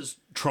I guess it's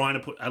trying to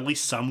put at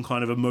least some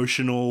kind of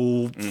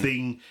emotional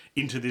thing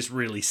into this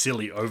really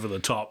silly,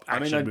 over-the-top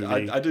action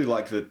movie. I do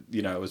like that,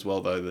 as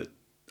well, though, that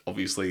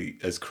obviously,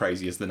 as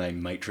crazy as the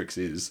name Matrix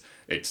is,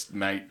 it's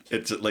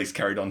at least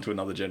carried on to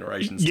another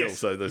generation still. Yes.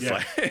 So there's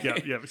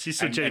She's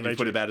still and you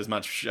put about as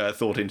much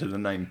thought into the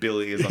name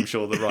Billy as I'm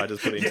sure the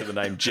writers put into the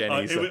name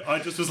Jenny. I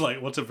just was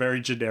like, what's a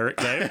very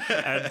generic name?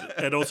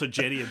 and also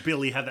Jenny and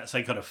Billy have that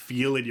same kind of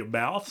feel in your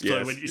mouth.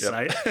 So when you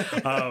say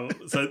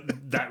it, so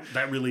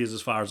that really is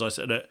as far as I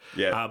said it.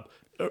 Yeah.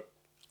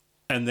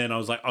 And then I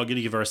was like, I'm going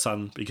to give her a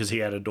son because he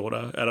had a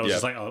daughter. And I was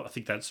just like, I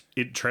think that's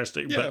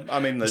interesting. Yeah,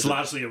 but it's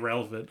largely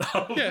irrelevant.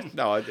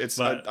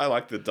 I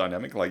like the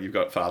dynamic. Like you've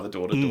got father,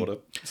 daughter,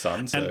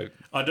 son. So and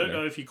I don't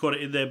know if you caught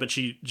it in there, but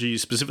she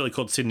specifically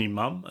called Sydney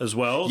mum as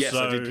well. Yes,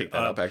 so, I did pick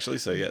that up actually.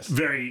 So yes,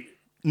 very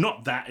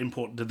not that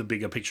important to the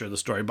bigger picture of the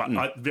story, but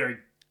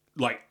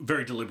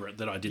very deliberate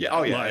that I did.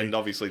 Yeah, and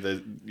obviously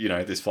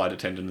this flight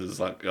attendant is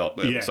like,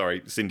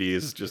 sorry, Cindy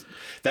is just.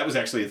 That was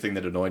actually a thing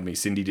that annoyed me.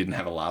 Cindy didn't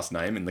have a last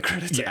name in the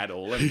credits at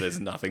all, and there's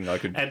nothing I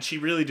could. And she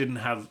really didn't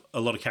have a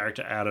lot of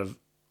character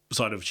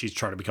outside of she's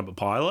trying to become a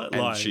pilot.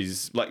 And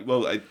she's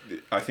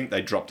I think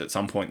they dropped at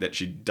some point that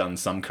she'd done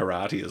some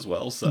karate as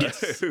well. So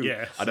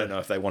I don't know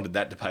if they wanted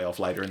that to pay off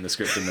later in the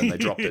script, and then they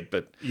dropped it.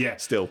 But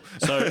still.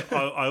 So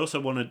I also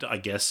wanted, I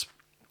guess.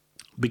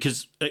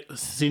 Because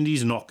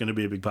Cindy's not going to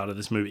be a big part of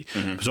this movie.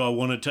 Mm-hmm. So I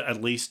wanted to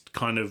at least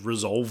kind of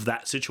resolve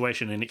that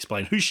situation and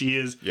explain who she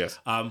is. Yes.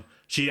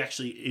 She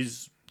actually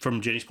is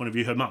from Jenny's point of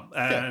view, her mum.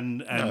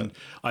 And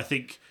I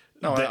think...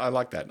 No, I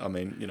like that. I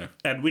mean, you know.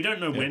 And we don't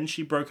know when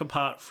she broke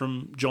apart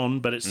from John,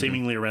 but it's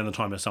seemingly around the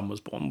time her son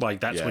was born. Like,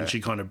 that's when she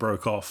kind of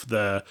broke off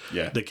the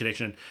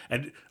connection.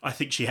 And I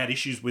think she had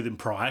issues with him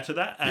prior to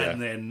that.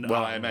 And then...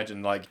 Well, I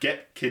imagine, like,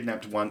 get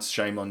kidnapped once,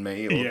 shame on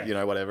me, or, you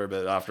know, whatever.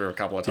 But after a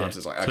couple of times,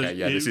 it's like, okay,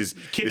 this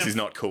is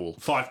not cool.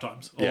 5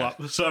 times. All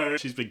up. So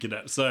she's been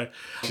kidnapped. So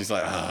she's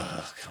like,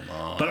 oh, come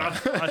on. But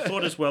I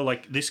thought as well,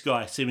 like, this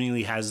guy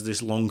seemingly has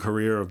this long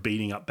career of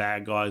beating up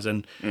bad guys,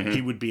 and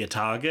he would be a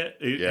target.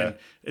 And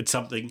it's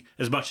something,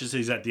 as much as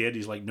he's at the end,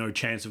 he's like, no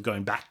chance of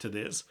going back to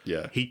this.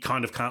 Yeah. He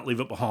kind of can't leave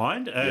it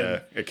behind.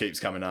 And, it keeps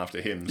coming after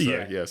him.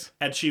 So, yes.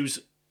 And she was,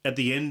 at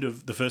the end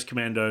of the first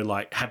Commando,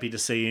 like, happy to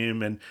see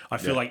him. And I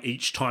feel like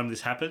each time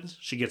this happens,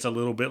 she gets a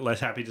little bit less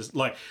happy. Just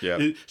like,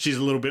 she's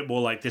a little bit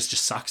more like, this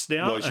just sucks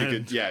now. Well,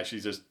 she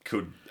just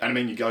could. I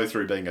mean, you go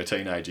through being a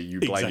teenager, you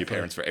blame your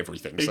parents for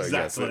everything. So,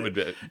 yes, it would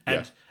be.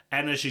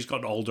 And as she's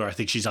gotten older, I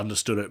think she's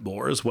understood it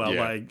more as well.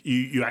 Yeah. Like,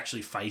 you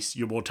actually face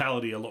your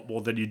mortality a lot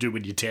more than you do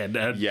when you're 10.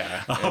 And,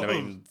 I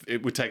mean,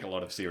 it would take a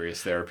lot of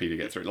serious therapy to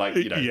get through. Like,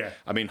 you know,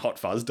 I mean, Hot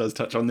Fuzz does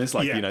touch on this,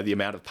 like, you know, the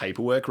amount of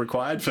paperwork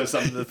required for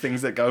some of the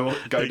things that go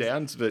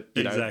down. But,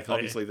 you know,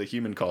 obviously the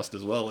human cost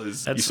as well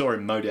is, you saw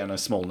him mow down a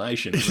small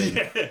nation. I mean,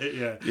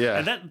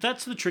 And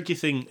that's the tricky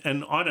thing.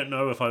 And I don't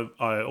know if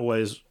I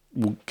always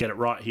will get it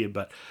right here,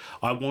 but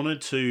I wanted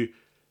to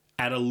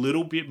add a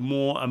little bit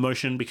more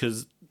emotion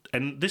because...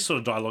 And this sort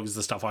of dialogue is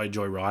the stuff I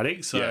enjoy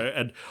writing. So,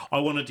 and I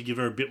wanted to give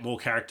her a bit more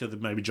character than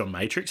maybe John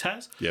Matrix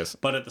has. Yes.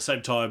 But at the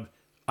same time,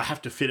 I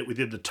have to fit it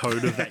within the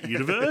tone of that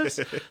universe.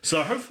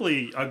 So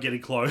hopefully I'm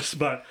getting close.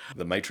 But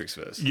the Matrix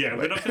verse. Yeah,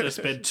 we're not going to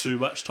spend too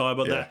much time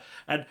on that.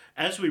 And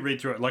as we read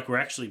through it, like we're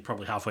actually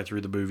probably halfway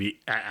through the movie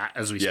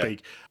as we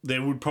speak,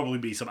 there would probably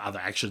be some other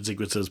action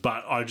sequences.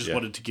 But I just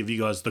wanted to give you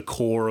guys the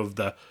core of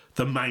the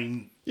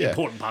main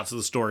important parts of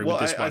the story with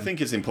this one. I think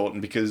it's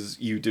important because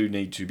you do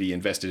need to be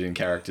invested in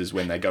characters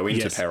when they go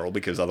into peril,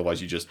 because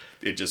otherwise you just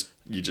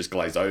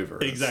glaze over.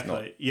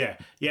 Exactly.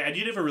 And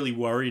you never really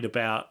worried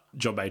about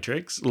John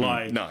Matrix.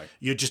 Like, no.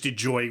 You're just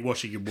enjoying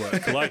watching him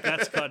work. Like,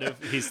 that's kind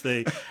of his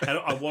thing. And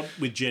I want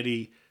with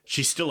Jenny,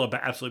 she's still an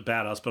absolute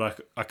badass,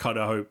 but I kind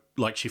of hope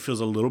like she feels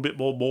a little bit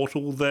more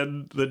mortal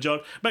than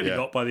John. Maybe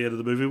not by the end of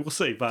the movie. We'll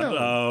see.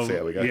 But see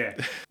how we go. Yeah,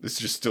 it's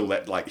just still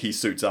that like he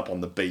suits up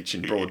on the beach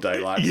in broad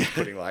daylight,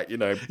 putting like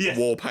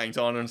war paint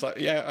on, and it's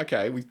like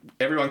okay,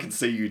 everyone can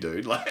see you,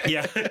 dude. Like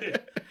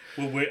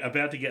well, we're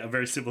about to get a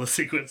very similar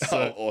sequence.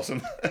 So. Oh,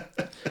 awesome!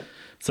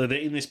 So they're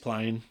in this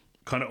plane,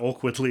 kind of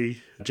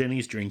awkwardly.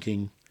 Jenny's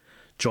drinking.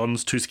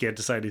 John's too scared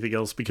to say anything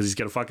else because he's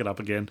going to fuck it up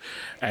again,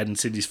 and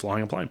Cindy's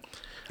flying a plane.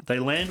 They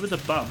land with a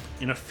bump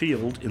in a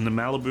field in the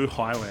Malibu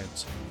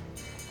highlands.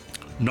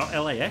 Not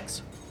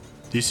LAX?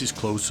 This is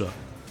closer,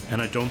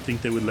 and I don't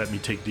think they would let me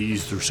take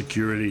these through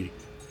security.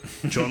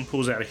 John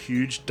pulls out a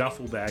huge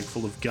duffel bag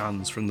full of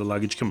guns from the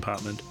luggage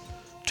compartment.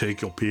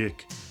 Take your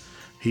pick.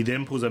 He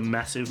then pulls a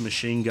massive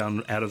machine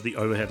gun out of the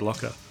overhead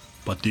locker.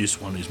 But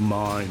this one is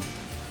mine.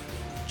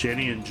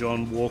 Jenny and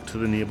John walk to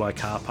the nearby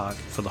car park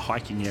for the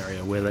hiking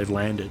area where they've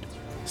landed.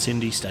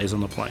 Cindy stays on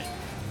the plane.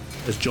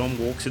 As John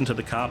walks into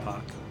the car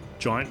park,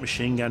 giant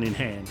machine gun in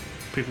hand,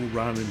 people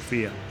run in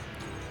fear.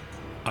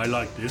 I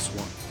like this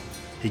one.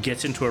 He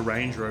gets into a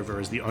Range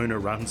Rover as the owner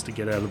runs to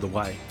get out of the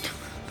way.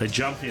 They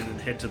jump in and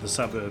head to the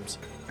suburbs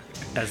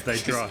as they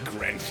drive.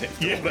 Grand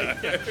Theft and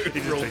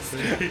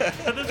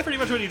that's pretty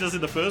much what he does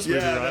in the first movie,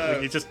 right?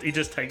 Like he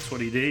just takes what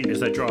he needs.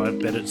 As they drive,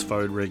 Bennett's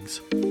phone rings.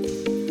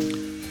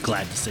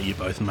 Glad to see you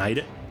both made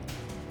it.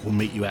 We'll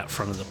meet you out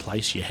front of the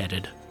place you're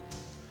headed.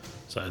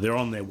 So they're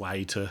on their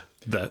way to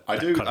the. I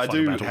do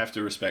have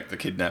to respect the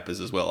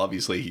kidnappers as well.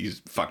 Obviously, he's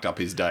fucked up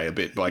his day a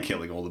bit by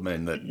killing all the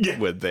men that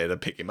were there to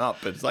pick him up.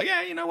 But it's like,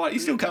 you know what?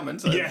 He's still coming.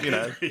 So, you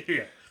know.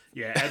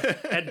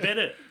 And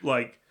Bennett,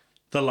 like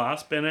the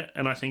last Bennett,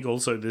 and I think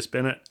also this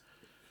Bennett,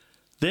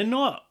 they're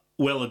not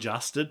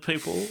well-adjusted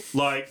people.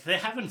 Like, they're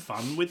having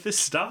fun with this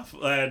stuff.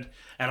 And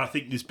I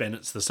think this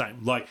Bennett's the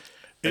same. Like,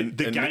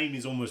 the game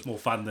is almost more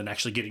fun than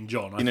actually getting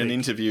John. In an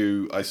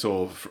interview I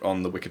saw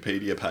on the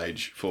Wikipedia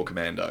page for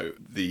Commando,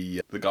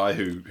 the guy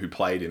who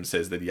played him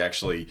says that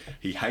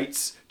he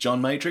hates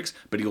John Matrix,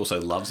 but he also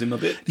loves him a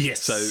bit.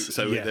 Yes.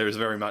 So there is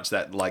very much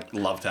that like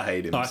love to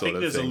hate him. I think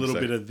there's a little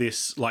bit of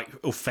this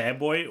like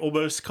fanboy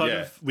almost kind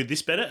of with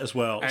this Bennett as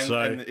well.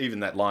 And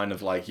even that line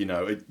of like,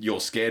 you're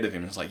scared of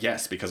him. It's like,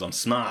 yes, because I'm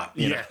smart.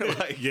 You know?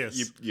 Like,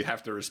 yes. You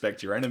have to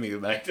respect your enemy,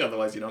 mate.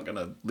 Otherwise, you're not going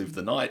to live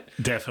the night.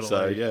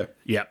 Definitely. So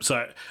yeah.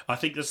 So I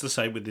think that's the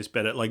same with this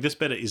Bennett. Like this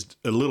Bennett is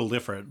a little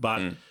different,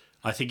 but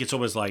I think it's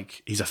almost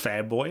like he's a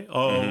fanboy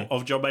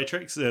of John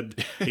Matrix, and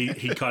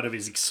he kind of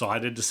is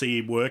excited to see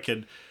him work,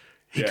 and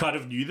he kind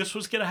of knew this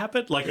was going to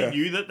happen. Like he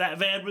knew that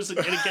van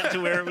wasn't going to get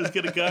to where it was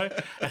going to go,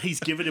 and he's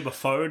given him a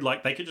phone.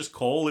 Like they could just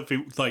call if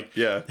he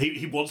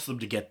he wants them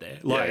to get there.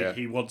 Like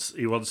he wants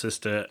this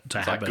to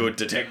happen. Like good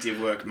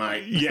detective work,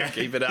 mate. Yeah,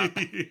 keep it up.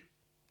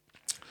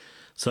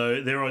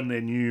 So they're on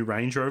their new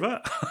Range Rover.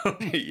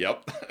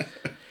 Yep.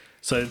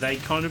 So they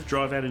kind of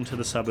drive out into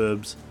the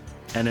suburbs,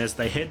 And as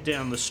they head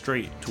down the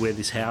street to where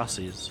this house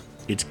is,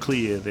 it's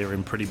clear they're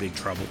in pretty big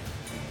trouble.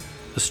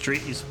 The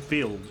street is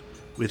filled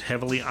with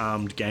heavily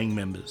armed gang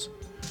members.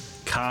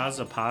 Cars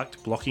are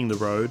parked blocking the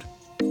road.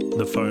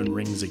 The phone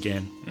rings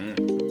again.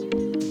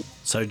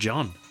 So,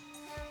 John,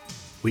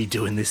 we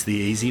doing this the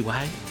easy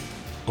way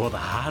or the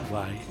hard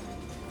way?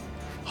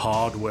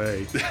 Hard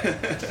way.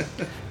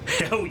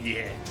 Hell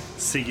yeah.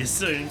 See you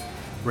soon.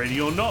 Ready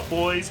or not,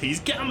 boys, he's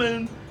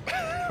coming.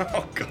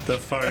 Oh, God. The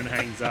phone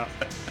hangs up.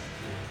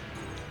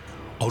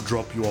 I'll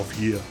drop you off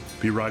here.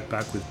 Be right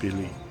back with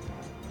Billy.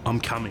 I'm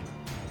coming.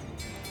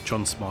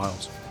 John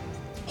smiles.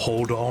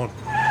 Hold on.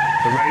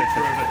 The Range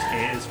Rover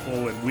tears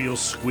forward, wheels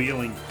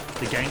squealing.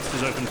 The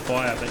gangsters open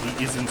fire, but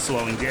he isn't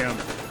slowing down.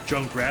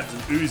 John grabs an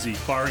Uzi,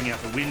 firing out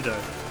the window.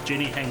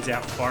 Jenny hangs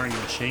out, firing a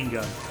machine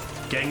gun.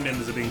 Gang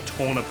members are being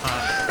torn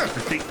apart.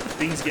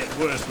 Things get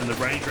worse when the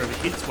Range Rover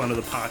hits one of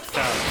the parked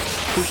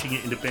cars, pushing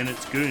it into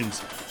Bennett's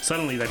goons.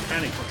 Suddenly they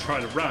panic or try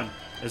to run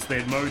as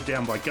they're mowed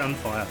down by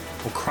gunfire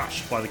or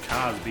crushed by the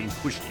cars being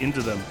pushed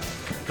into them.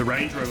 The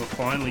Range Rover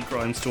finally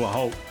grinds to a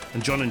halt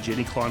and John and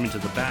Jenny climb into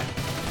the back.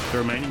 The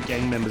remaining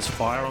gang members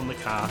fire on the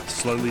car,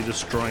 slowly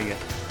destroying it.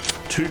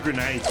 2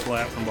 grenades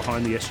fly out from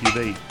behind the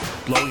SUV,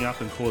 blowing up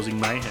and causing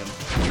mayhem.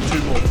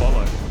 2 more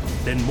follow.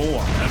 Then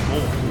more and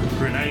more.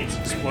 Grenades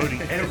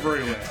exploding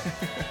everywhere.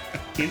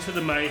 Into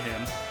the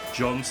mayhem,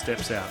 John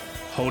steps out,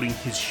 holding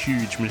his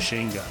huge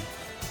machine gun.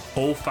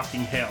 All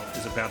fucking hell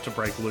is about to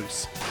break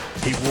loose.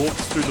 He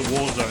walks through the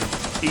war zone,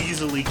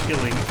 easily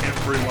killing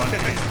everyone in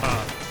his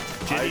path.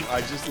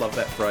 I just love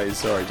that phrase.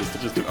 Sorry,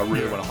 I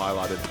really want to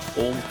highlight it.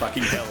 All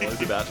fucking hell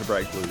is about to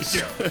break loose.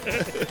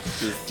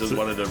 just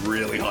wanted to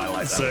really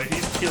highlight that. So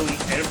he's killing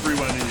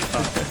everyone in his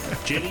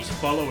path. Jenny's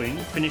following,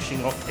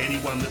 finishing off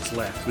anyone that's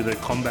left with a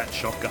combat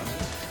shotgun.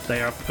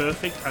 They are a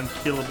perfect,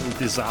 unkillable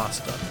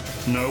disaster.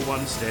 No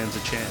one stands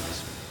a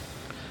chance.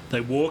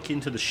 They walk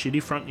into the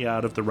shitty front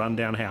yard of the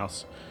rundown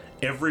house.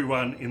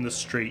 Everyone in the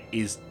street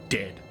is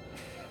dead.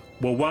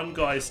 Well, one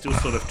guy is still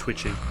sort of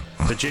twitching,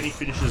 but Jenny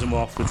finishes him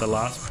off with the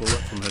last bullet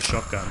from her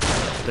shotgun.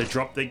 They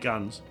drop their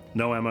guns,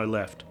 no ammo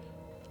left.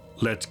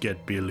 Let's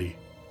get Billy.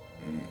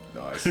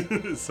 Nice.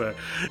 So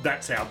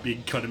that's how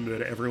big kind of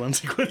murder everyone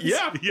sequence.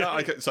 Yeah.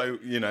 So,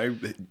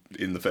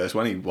 in the first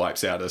one, he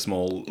wipes out a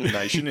small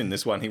nation. In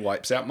this one, he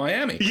wipes out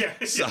Miami. Yeah,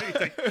 so.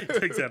 He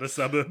takes out a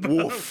suburb.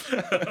 Woof.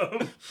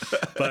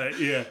 But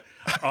yeah,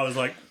 I was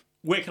like,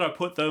 where can I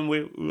put them?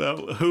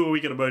 Who are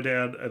we going to mow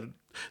down? And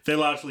they're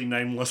largely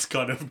nameless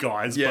kind of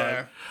guys.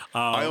 Yeah. But,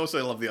 I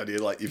also love the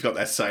idea, like, you've got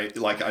that same,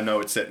 like, I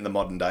know it's set in the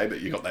modern day,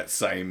 but you've got that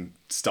same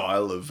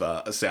style of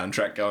a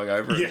soundtrack going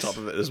over at the top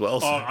of it as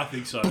well. So. Oh, I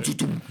think so.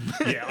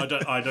 Yeah,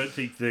 I don't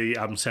think the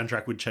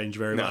soundtrack would change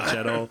very much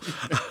at all.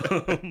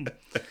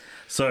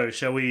 So,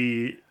 shall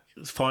we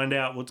find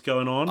out what's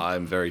going on?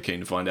 I'm very keen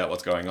to find out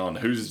what's going on.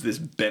 Who's this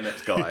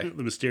Bennett guy?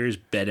 The mysterious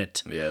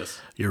Bennett.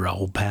 Yes. Your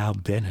old pal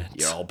Bennett.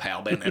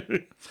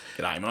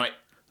 G'day, mate.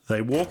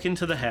 They walk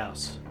into the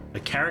house. A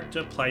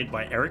character played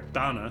by Eric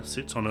Bana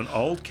sits on an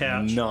old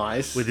couch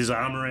with his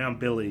arm around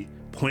Billy,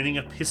 pointing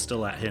a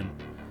pistol at him.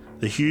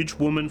 The huge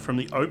woman from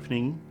the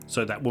opening,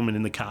 so that woman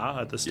in the car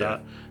at the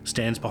start,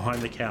 stands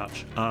behind the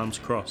couch, arms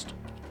crossed.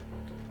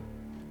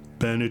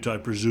 Bennett, I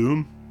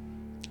presume?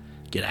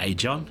 G'day,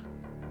 John.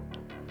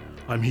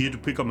 I'm here to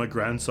pick up my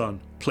grandson.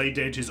 Play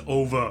date is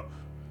over.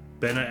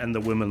 Bennett and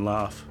the women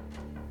laugh.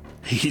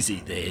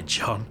 Easy there,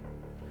 John.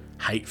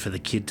 Hate for the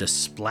kid to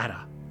splatter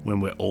when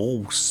we're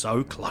all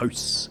so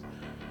close.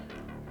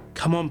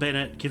 Come on,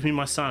 Bennett, give me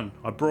my son.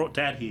 I brought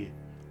Dad here.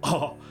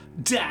 Oh,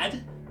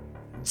 Dad?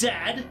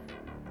 Dad?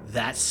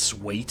 That's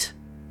sweet.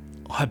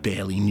 I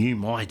barely knew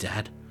my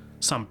dad.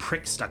 Some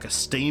prick stuck a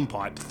steam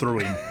pipe through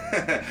him.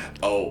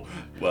 Oh,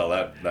 well,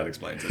 that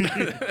explains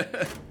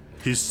it.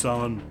 His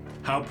son.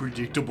 How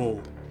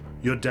predictable.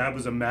 Your dad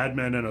was a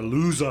madman and a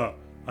loser.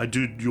 I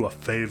did you a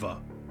favour.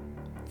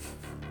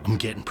 I'm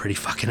getting pretty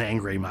fucking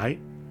angry, mate.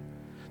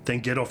 Then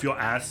get off your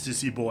ass,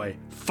 sissy boy.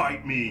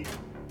 Fight me.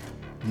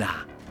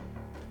 Nah.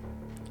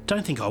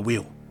 Don't think I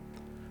will.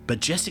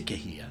 But Jessica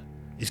here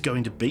is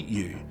going to beat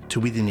you to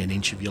within an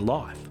inch of your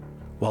life,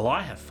 while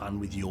I have fun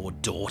with your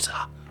daughter.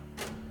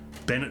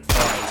 Bennett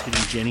fires,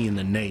 hitting Jenny in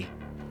the knee.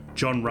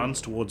 John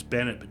runs towards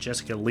Bennett, but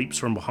Jessica leaps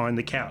from behind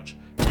the couch,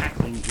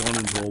 tackling John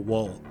into a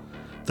wall.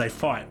 They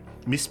fight,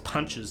 miss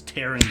punches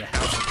tearing the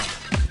house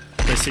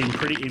apart. They seem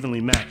pretty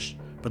evenly matched,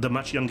 but the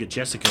much younger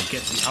Jessica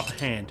gets the upper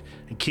hand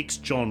and kicks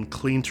John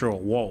clean through a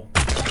wall.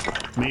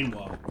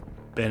 Meanwhile,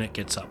 Bennett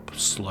gets up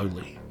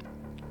slowly.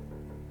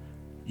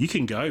 You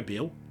can go,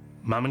 Bill.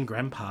 Mum and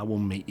Grandpa will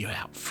meet you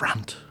out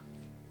front.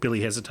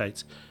 Billy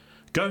hesitates.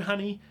 Go,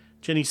 honey,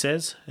 Jenny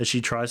says as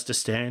she tries to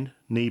stand,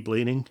 knee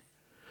bleeding.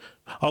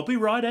 I'll be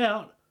right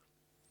out.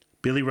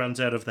 Billy runs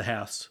out of the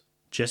house.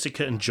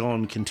 Jessica and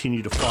John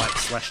continue to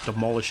fight /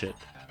 demolish it.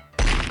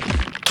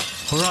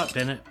 All right,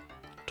 Bennett.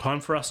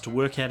 Time for us to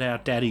work out our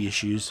daddy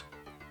issues.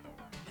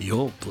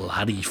 You're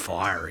bloody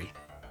fiery.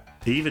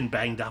 Even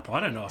banged up, I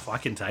don't know if I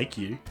can take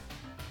you.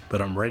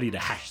 But I'm ready to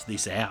hash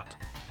this out.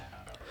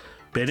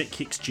 Bennett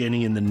kicks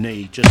Jenny in the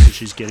knee just as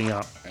she's getting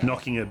up,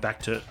 knocking her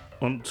back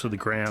onto the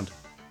ground.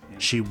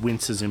 She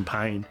winces in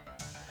pain.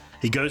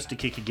 He goes to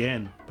kick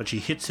again, but she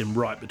hits him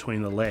right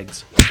between the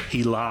legs.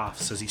 He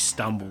laughs as he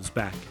stumbles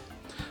back.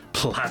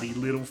 Bloody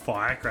little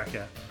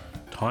firecracker.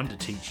 Time to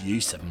teach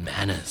you some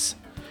manners.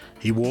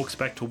 He walks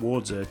back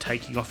towards her,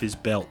 taking off his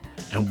belt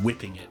and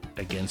whipping it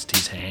against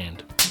his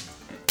hand.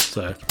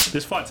 So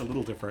this fight's a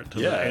little different to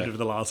the end of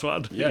the last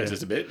one. Yeah,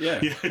 just a bit.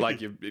 Yeah,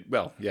 like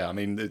I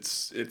mean,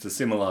 it's a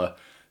similar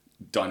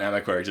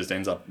dynamic where it just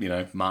ends up,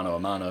 mano a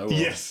mano. Or,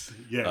 yes.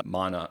 Yeah.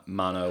 Mano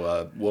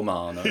a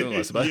womano,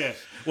 I suppose. Yeah.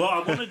 Well, I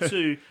wanted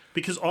to,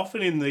 because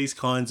often in these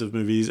kinds of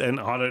movies, and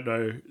I don't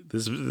know,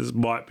 this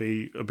might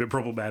be a bit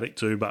problematic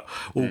too, but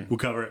we'll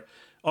cover it.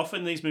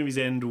 Often these movies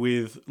end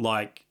with,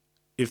 like,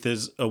 if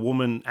there's a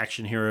woman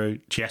action hero,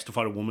 she has to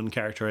fight a woman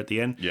character at the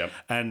end. Yep.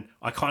 And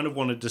I kind of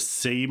wanted to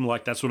seem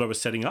like that's what I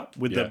was setting up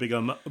with the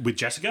bigger with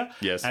Jessica.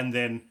 Yes. And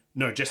then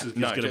Jessica's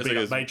going to beat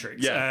up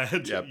Matrix.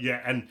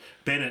 Yeah. And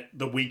Bennett,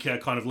 the weaker,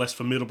 kind of less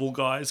formidable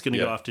guy, is going to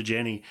go after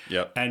Jenny.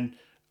 Yep. And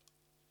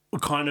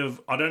kind of,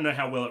 I don't know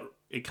how well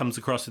it comes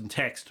across in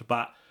text,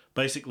 but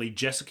basically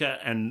Jessica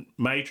and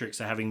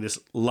Matrix are having this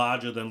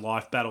larger than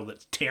life battle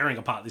that's tearing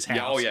apart this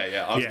house.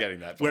 Yeah. I was getting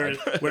that.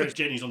 Whereas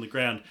Jenny's on the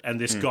ground and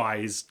this guy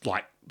is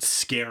like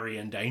scary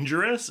and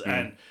dangerous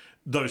and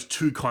those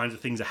two kinds of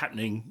things are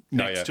happening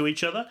next to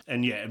each other.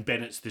 And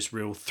Bennett's this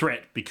real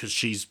threat because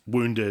she's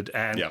wounded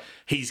and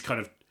he's kind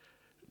of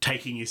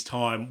taking his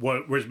time,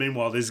 whereas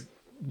meanwhile there's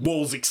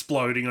walls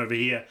exploding over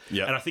here.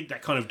 Yeah. And I think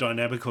that kind of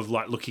dynamic of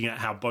like looking at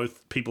how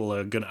both people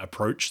are going to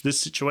approach this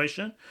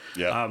situation.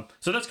 Yeah.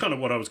 So that's kind of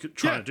what I was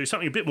trying to do.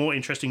 Something a bit more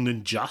interesting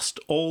than just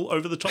all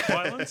over the top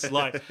violence,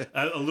 like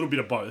a little bit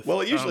of both. Well,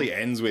 it usually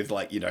ends with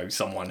like,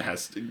 someone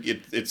has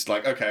it's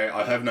like, okay,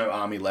 I have no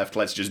army left.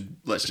 Let's just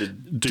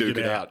duke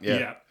it out.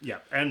 Yeah.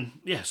 And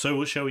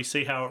so shall we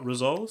see how it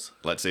resolves?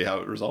 Let's see how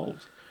it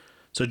resolves.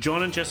 So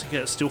John and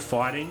Jessica are still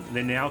fighting.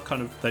 They're now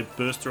they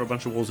burst through a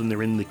bunch of walls and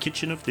they're in the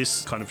kitchen of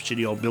this kind of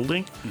shitty old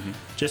building. Mm-hmm.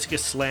 Jessica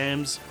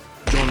slams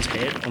John's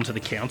head onto the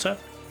counter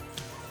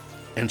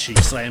and she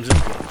slams it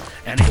again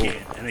and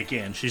again and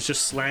again. She's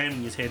just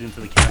slamming his head into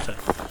the counter.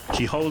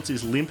 She holds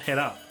his limp head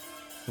up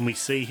and we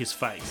see his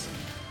face,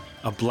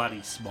 a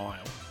bloody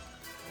smile.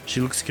 She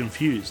looks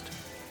confused,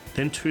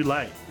 then too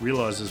late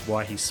realises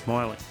why he's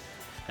smiling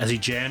as he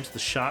jams the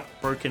sharp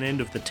broken end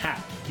of the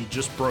tap he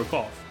just broke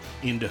off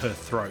into her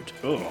throat.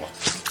 Oh.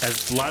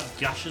 As blood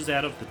gushes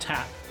out of the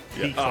tap,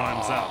 he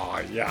climbs up. Oh,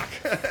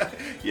 yuck.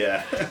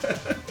 Yeah.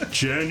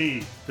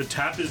 Jenny, the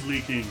tap is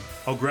leaking.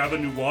 I'll grab a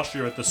new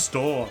washer at the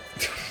store.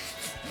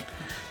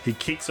 He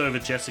kicks over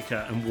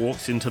Jessica and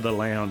walks into the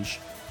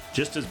lounge,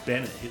 just as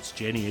Bennett hits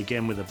Jenny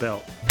again with a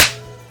belt.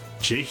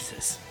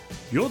 Jesus,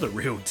 you're the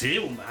real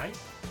deal, mate.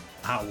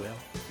 Ah, well,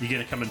 you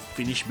gonna come and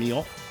finish me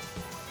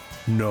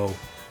off? No,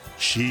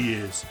 she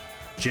is.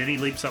 Jenny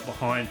leaps up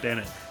behind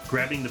Bennett,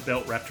 grabbing the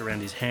belt wrapped around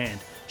his hand.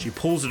 She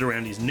pulls it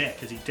around his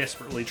neck as he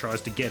desperately tries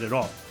to get it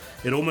off.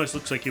 It almost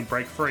looks like he'll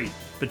break free,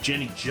 but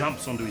Jenny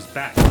jumps onto his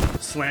back,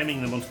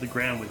 slamming them onto the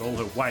ground with all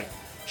her weight.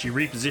 She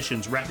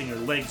repositions, wrapping her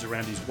legs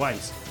around his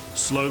waist,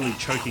 slowly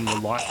choking the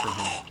life from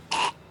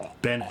him.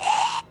 Bennett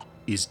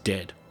is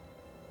dead.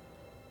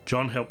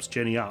 John helps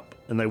Jenny up,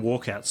 and they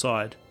walk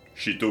outside.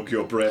 She took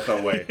your breath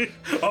away.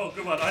 Oh,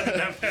 come on, I didn't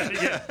have that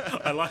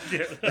yet. I like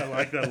it. I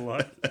like that a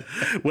lot.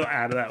 We'll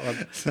add that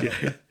one.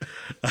 Yeah.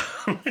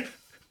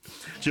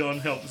 John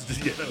helps.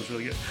 Yeah, that was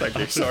really good. Thank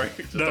you. Sorry.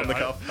 Just on the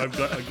cuff. I'm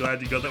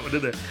glad you got that one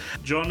in there.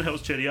 John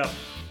helps Jenny up,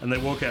 and they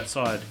walk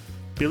outside.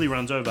 Billy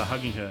runs over,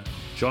 hugging her.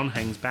 John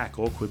hangs back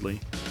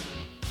awkwardly.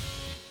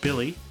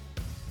 Billy,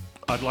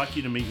 I'd like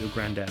you to meet your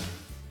granddad.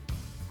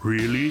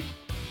 Really?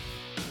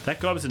 That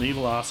guy was an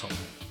evil asshole,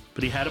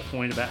 but he had a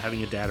point about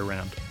having a dad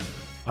around.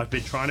 I've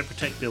been trying to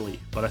protect Billy,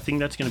 but I think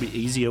that's going to be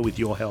easier with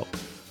your help.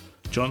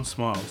 John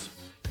smiles.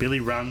 Billy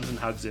runs and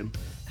hugs him,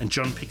 and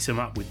John picks him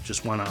up with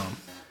just one arm.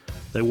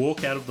 They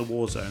walk out of the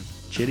war zone,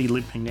 Jenny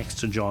limping next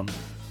to John.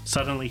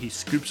 Suddenly he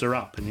scoops her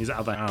up in his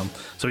other arm.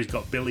 So he's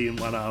got Billy in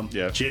one arm,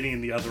 Jenny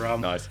in the other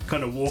arm. Nice.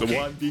 Kind of walking. It's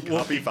a one big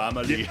happy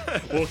family. Yeah,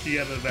 walking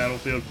out of the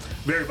battlefield.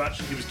 Very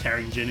much he was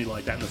carrying Jenny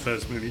like that in the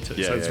first movie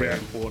too, so it's very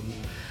important.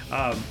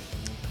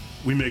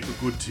 We make a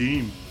good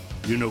team.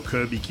 You know,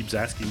 Kirby keeps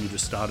asking me to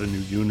start a new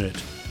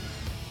unit.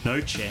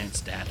 No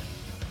chance, Dad.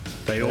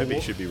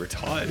 Kirby should be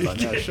retired by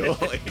now,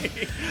 surely.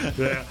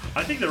 Yeah,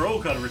 I think they're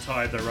all kind of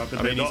retired though, right?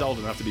 But he's old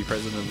enough to be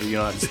president of the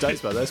United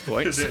States by those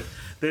points.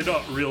 They're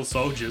not real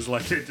soldiers,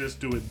 like they're just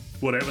doing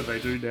whatever they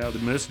do now, the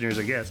mercenaries,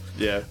 I guess.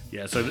 Yeah.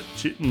 Yeah, so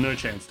no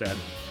chance, Dad.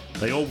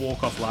 They all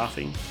walk off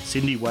laughing.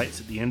 Cindy waits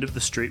at the end of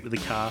the street with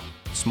the car,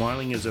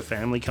 smiling as her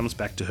family comes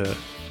back to her.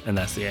 And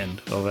that's the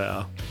end of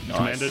our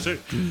Commando 2.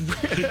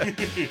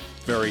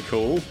 Very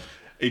cool.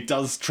 It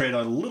does tread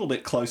a little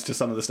bit close to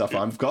some of the stuff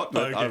I've got,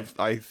 but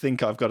I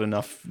think I've got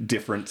enough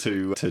different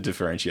to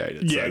differentiate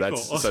it. Yeah,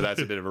 so that's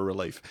a bit of a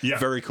relief. Yeah.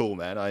 Very cool,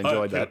 man. I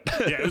enjoyed that.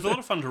 Yeah, it was a lot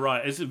of fun to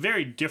write. It's a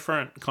very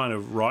different kind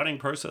of writing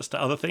process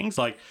to other things.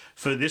 Like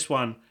for this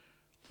one,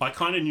 I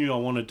kind of knew I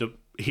wanted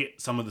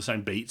hit some of the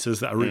same beats as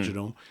the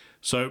original.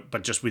 So,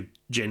 but just with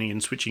Jenny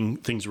and switching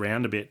things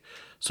around a bit.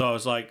 So I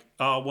was like,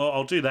 oh well,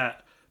 I'll do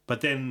that.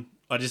 But then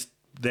I just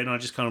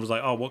kind of was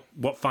like, oh,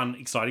 what fun,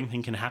 exciting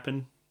thing can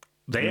happen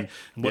there?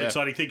 And what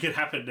exciting thing can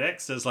happen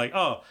next? It's like,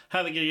 oh, how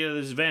are they going to get out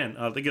of this van?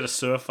 They're going to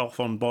surf off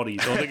on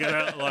bodies, or they're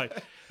going to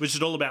like, which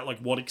is all about like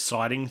what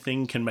exciting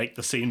thing can make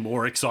the scene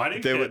more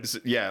exciting. There was,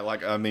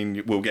 like, I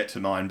mean, we'll get to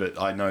mine, but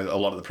I know a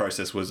lot of the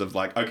process was of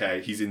like,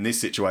 okay, he's in this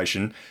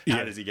situation.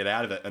 How does he get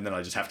out of it? And then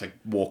I just have to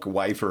walk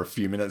away for a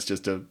few minutes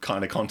just to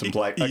kind of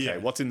contemplate, okay,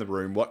 what's in the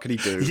room? What could he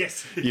do?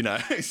 Yes. You know,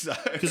 so.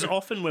 Because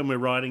often when we're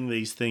writing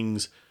these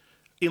things,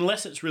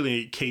 unless it's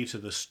really key to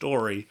the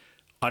story,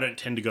 I don't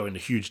tend to go into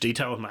huge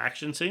detail with my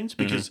action scenes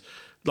because,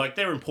 like,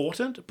 they're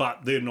important, but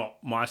they're not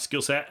my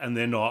skill set, and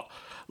they're not,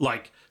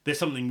 like, they're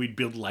something we'd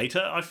build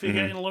later, I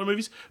figure, in a lot of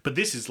movies. But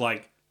this is,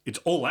 like, it's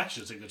all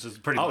action sequences,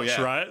 pretty much,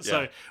 right? Yeah.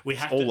 So we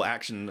have all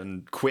action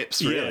and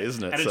quips, really,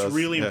 isn't it? And it's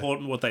really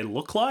important what they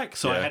look like.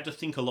 So I had to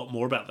think a lot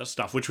more about that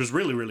stuff, which was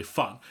really, really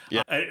fun.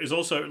 Yeah. And it was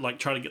also, like,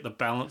 trying to get the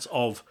balance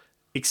of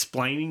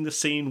explaining the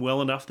scene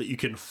well enough that you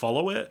can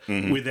follow it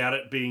without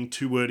it being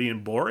too wordy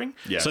and boring.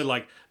 Yeah. So,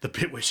 like, the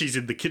bit where she's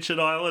in the kitchen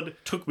island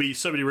took me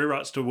so many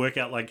rewrites to work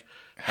out, like,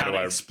 how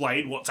to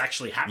explain what's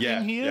actually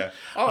happening here. Yeah.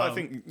 Oh, I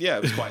think,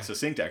 it was quite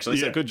succinct, actually.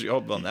 So good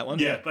job on that one.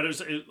 Yeah, but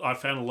I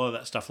found a lot of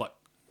that stuff, like,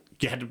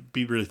 you had to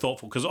be really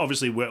thoughtful because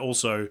obviously we're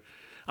also,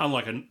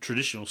 unlike a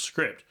traditional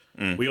script,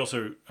 we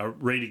also are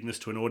reading this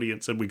to an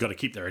audience and we've got to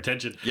keep their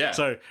attention. Yeah.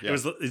 So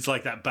it's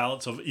like that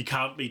balance of you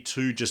can't be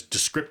too just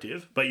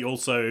descriptive, but you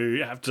also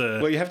have to...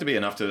 Well, you have to be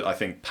enough to, I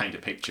think, paint a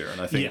picture. And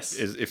I think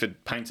if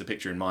it paints a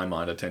picture in my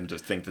mind, I tend to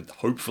think that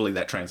hopefully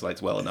that translates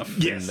well enough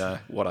in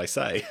what I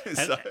say.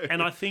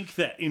 And I think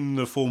that in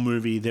the full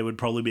movie, there would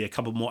probably be a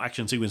couple more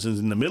action sequences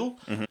in the middle,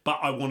 but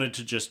I wanted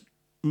to just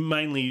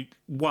mainly,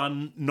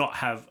 one, not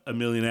have a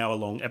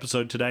 1,000,000-hour-long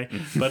episode today,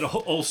 but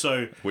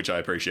also... Which I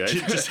appreciate.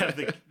 Just have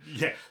the...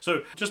 Yeah.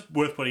 So, just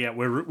worth pointing out,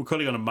 we're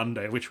recording on a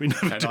Monday, which we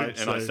never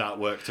do. I start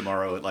work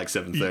tomorrow at like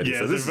 7:30,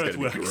 so this is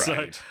going to be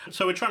great.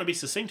 So, we're trying to be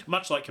succinct,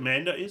 much like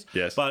Commando is.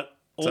 Yes. But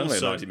it's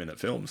also... only a 90-minute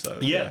film, so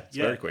it's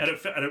very quick.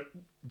 And it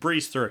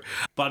breezed through.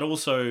 But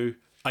also...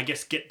 I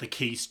guess get the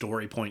key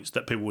story points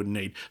that people would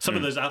need. Some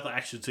of those other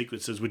action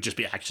sequences would just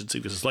be action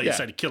sequences, like you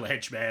say, to kill a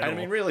henchman. I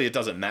mean, really, it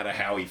doesn't matter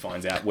how he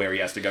finds out where he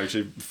has to go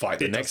to fight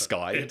the next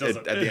guy. At the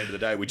end of the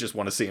day, we just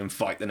want to see him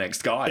fight the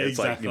next guy. It's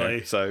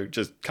like, so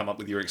just come up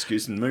with your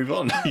excuse and move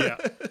on. Yeah.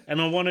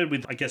 And I wanted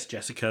with, I guess,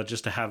 Jessica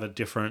just to have a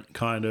different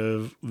kind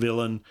of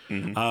villain.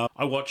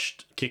 I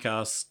watched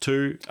Kick-Ass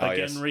 2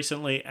 again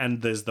recently,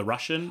 and there's the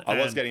Russian.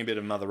 I was getting a bit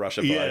of Mother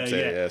Russia vibes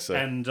there. So.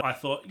 And I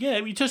thought,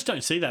 we just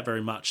don't see that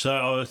very much.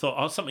 So I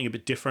thought, something a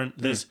bit different.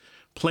 There's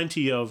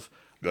plenty of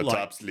the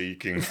top's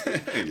leaking,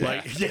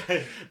 like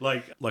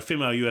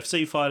female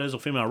UFC fighters or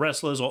female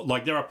wrestlers, or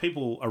like there are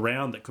people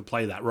around that could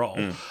play that role.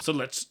 So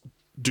let's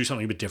do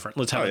something a bit different.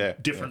 Let's have a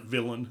different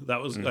villain.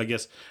 That was, I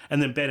guess.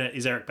 And then Bennett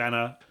is Eric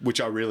Bana,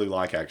 which I really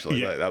like. Actually,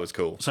 that was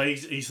cool. So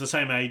he's the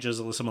same age as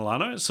Alyssa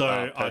Milano.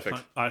 So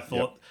I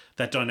thought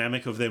that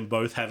dynamic of them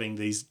both having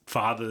these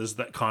fathers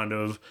that kind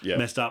of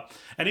messed up,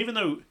 and even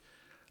though.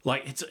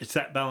 Like, it's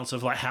that balance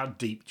of, like, how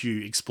deep do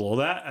you explore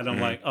that? And I'm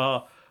like,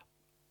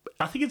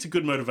 I think it's a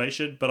good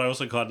motivation, but I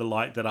also kind of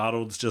like that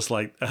Arnold's just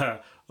like,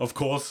 of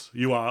course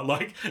you are.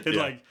 Like,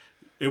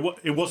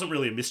 it wasn't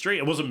really a mystery.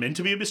 It wasn't meant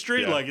to be a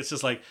mystery. Like, it's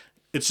just like,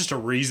 it's just a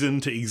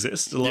reason to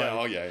exist. Like,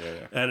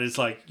 And it's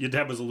like, your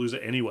dad was a loser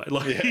anyway.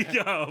 Like,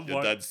 your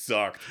dad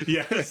sucked.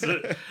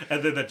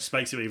 And then that just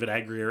makes him even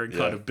angrier and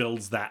kind of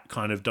builds that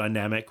kind of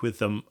dynamic with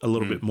them a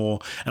little bit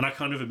more. And I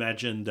kind of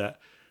imagined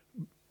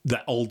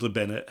that older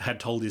Bennett had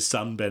told his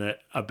son Bennett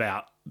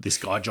about this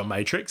guy John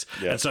Matrix,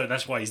 and so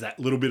that's why he's that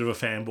little bit of a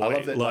fanboy. I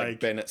love that,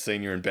 like Bennett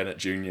Senior and Bennett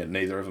Junior.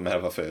 Neither of them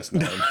have a first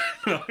name.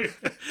 No,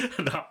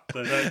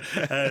 they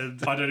don't.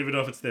 And I don't even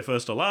know if it's their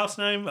first or last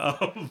name.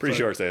 Pretty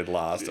sure it's their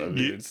last. I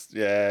mean, I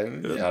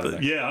don't know.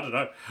 Yeah, I don't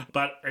know.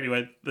 But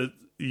anyway,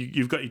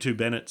 you've got your two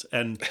Bennetts,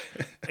 and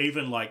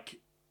even like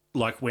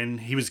when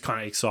he was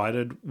kind of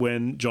excited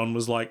when John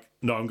was like,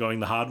 no, I'm going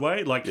the hard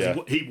way. Like,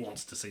 he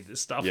wants to see this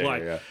stuff.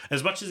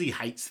 As much as he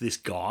hates this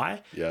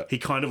guy, he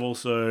kind of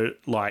also,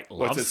 like,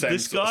 loves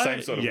this guy.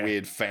 Same sort of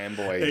weird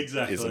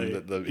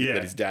fanboyism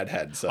that his dad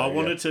had. So I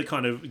wanted to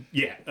kind of,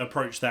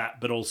 approach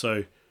that, but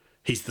also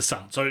he's the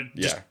son. So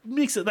just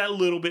mix it that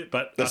little bit,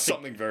 but... There's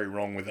something very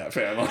wrong with that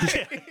family.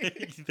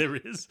 There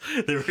is.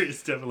 There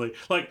is, definitely.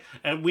 Like,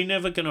 and we're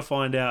never going to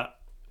find out.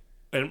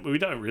 And we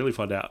don't really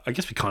find out. I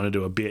guess we kind of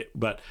do a bit,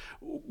 but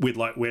with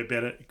like where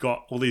Bennett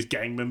got all these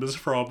gang members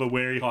from and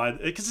where he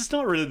hired, because it's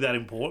not really that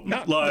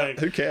important. No,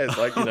 who cares?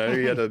 Like,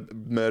 he had a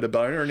murder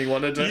boner and he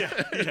wanted to.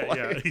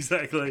 Yeah,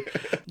 exactly.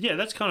 Yeah,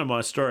 that's kind of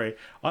my story.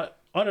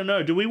 I don't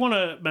know. Do we want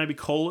to maybe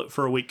call it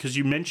for a week? Because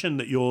you mentioned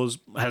that yours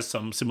has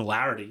some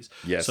similarities.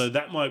 Yes. So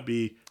that might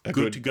be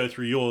good to go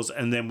through yours,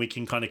 and then we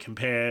can kind of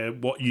compare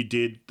what you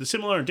did, the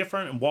similar and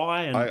different, and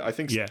why. And I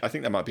think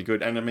that might be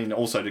good. And I mean,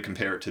 also to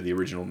compare it to the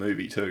original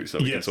movie too. So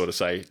we can sort of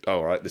say, oh,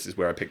 all right, this is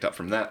where I picked up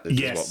from that. This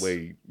is what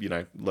we,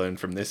 learned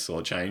from this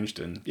or changed.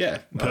 And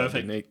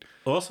perfect. Neat.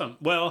 Awesome.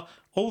 Well,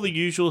 all the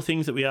usual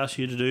things that we ask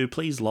you to do,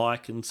 please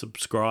like and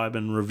subscribe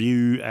and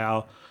review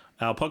our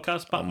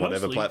podcast, but on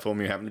whatever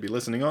platform you happen to be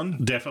listening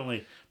on.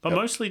 Definitely. But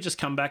mostly just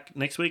come back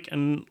next week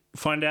and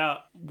find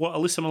out what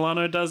Alyssa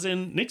Milano does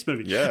in Nick's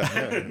movie. Yeah.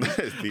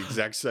 It's the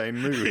exact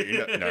same movie.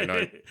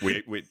 No.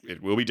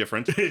 It will be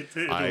different.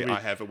 I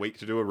have a week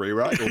to do a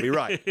rewrite. We'll be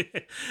right.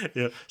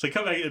 Yeah. So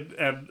come back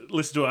and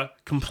listen to a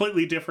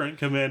completely different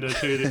Commando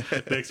 2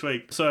 next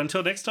week. So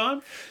until next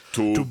time,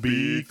 to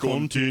be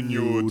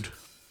continued.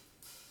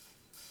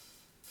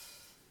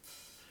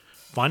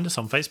 Find us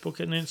on Facebook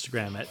and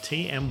Instagram at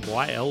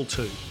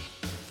TMYL2.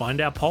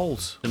 Find our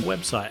polls and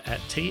website at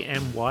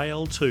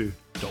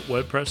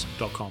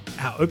tmyl2.wordpress.com.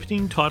 Our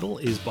opening title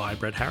is by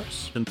Brett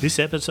Harris, and this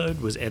episode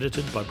was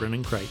edited by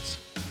Brennan Crates.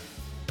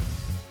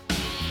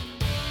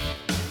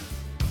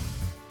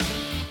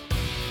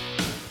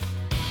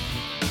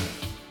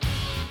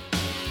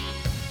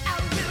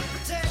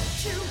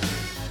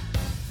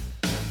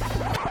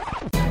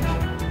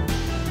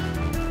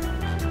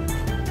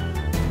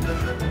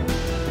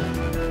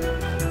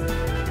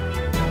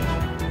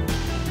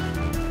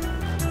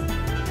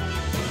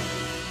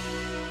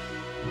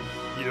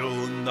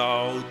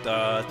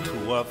 The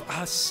two of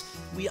us,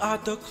 we are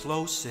the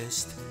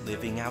closest,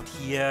 living out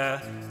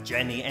here.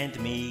 Jenny and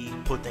me,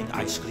 putting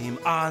ice cream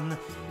on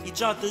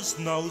each other's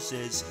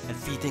noses and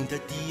feeding the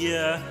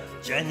deer.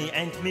 Jenny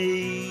and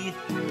me.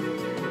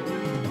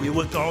 We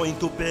were going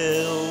to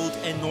build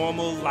a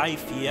normal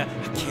life here,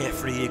 a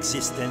carefree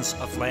existence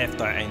of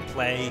laughter and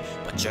play.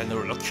 But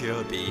General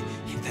Kirby,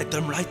 he led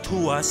them right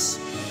to us,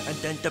 and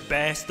then the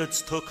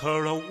bastards took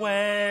her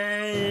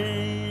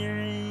away.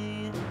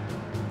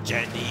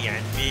 Jenny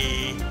and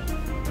me.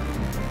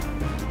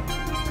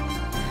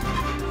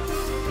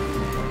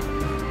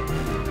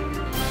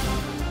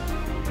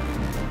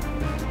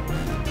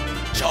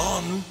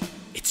 John,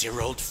 it's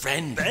your old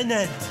friend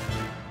Bennett.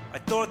 I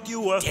thought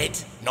you were dead.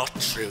 Not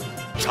true,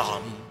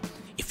 John.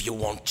 If you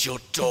want your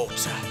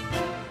daughter,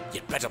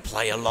 you'd better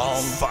play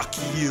along. Fuck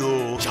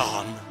you,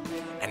 John.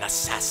 An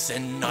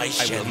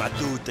assassination. I will not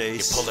do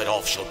this. You pull it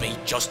off, she'll be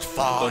just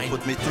fine. Don't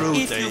put me through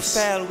this. If you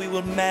fail, we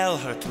will mail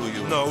her to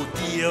you. No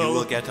deal. You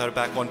will get her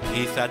back one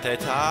piece at a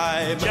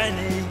time.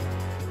 Jenny.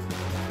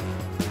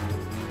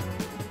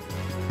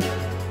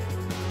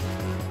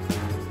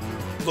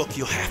 Look,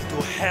 you have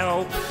to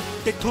help.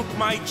 They took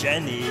my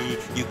Jenny.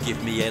 You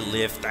give me a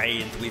lift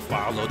and we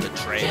follow the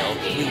trail.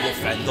 We will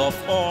fend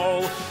off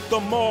all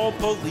the mall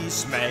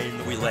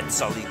policemen. We let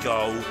Sully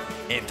go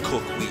and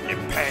Cook we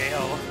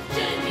impale.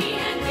 Jenny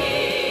and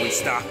me. We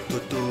stop to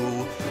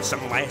do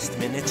some last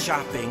minute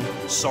shopping.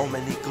 So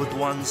many good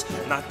ones,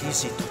 not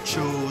easy to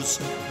choose.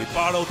 We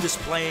borrow this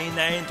plane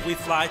and we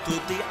fly to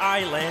the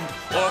island.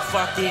 Or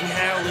fucking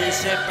hell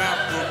is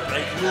about to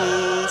break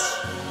loose.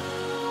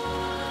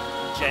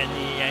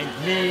 Jenny and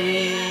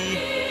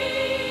me.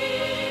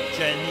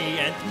 Jenny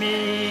and me.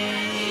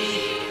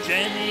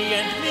 Jenny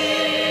and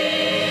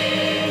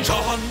me.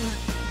 John,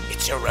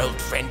 it's your old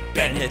friend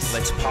Bennett.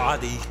 Let's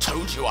party. I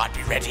told you I'd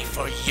be ready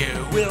for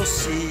you. We'll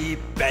see,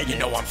 Bennett. You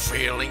know I'm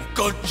feeling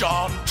good,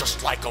 John.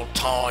 Just like old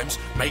times,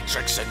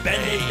 Matrix and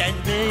Bennett me.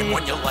 And me. And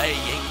when you're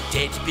laying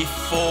dead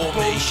before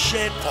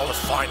bullshit. Me, I'll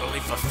finally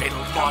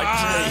fulfilled my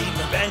dream.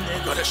 Bennett,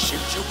 I'm gonna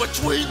shoot you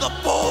between the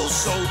balls.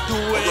 So do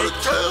it. I'm gonna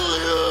kill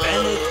you.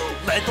 Bennett,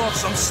 let off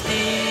some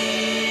steam.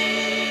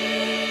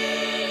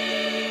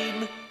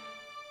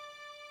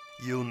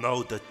 You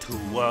know the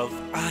two of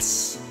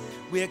us.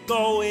 We're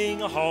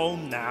going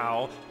home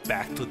now,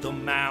 back to the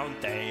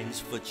mountains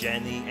for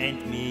Jenny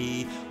and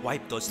me.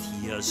 Wipe those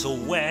tears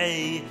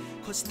away,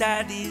 'cause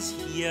Daddy's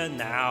here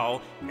now.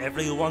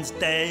 Everyone's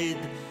dead,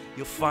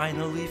 you're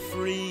finally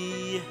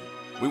free.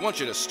 We want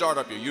you to start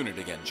up your unit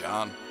again,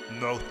 John.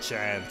 No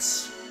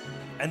chance.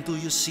 And do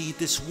you see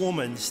this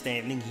woman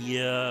standing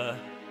here?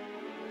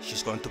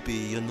 She's going to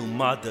be your new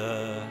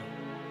mother.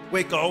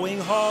 We're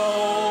going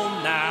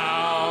home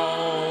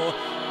now,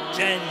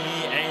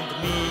 Jenny and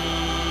me.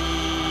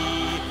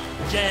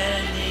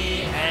 Jenny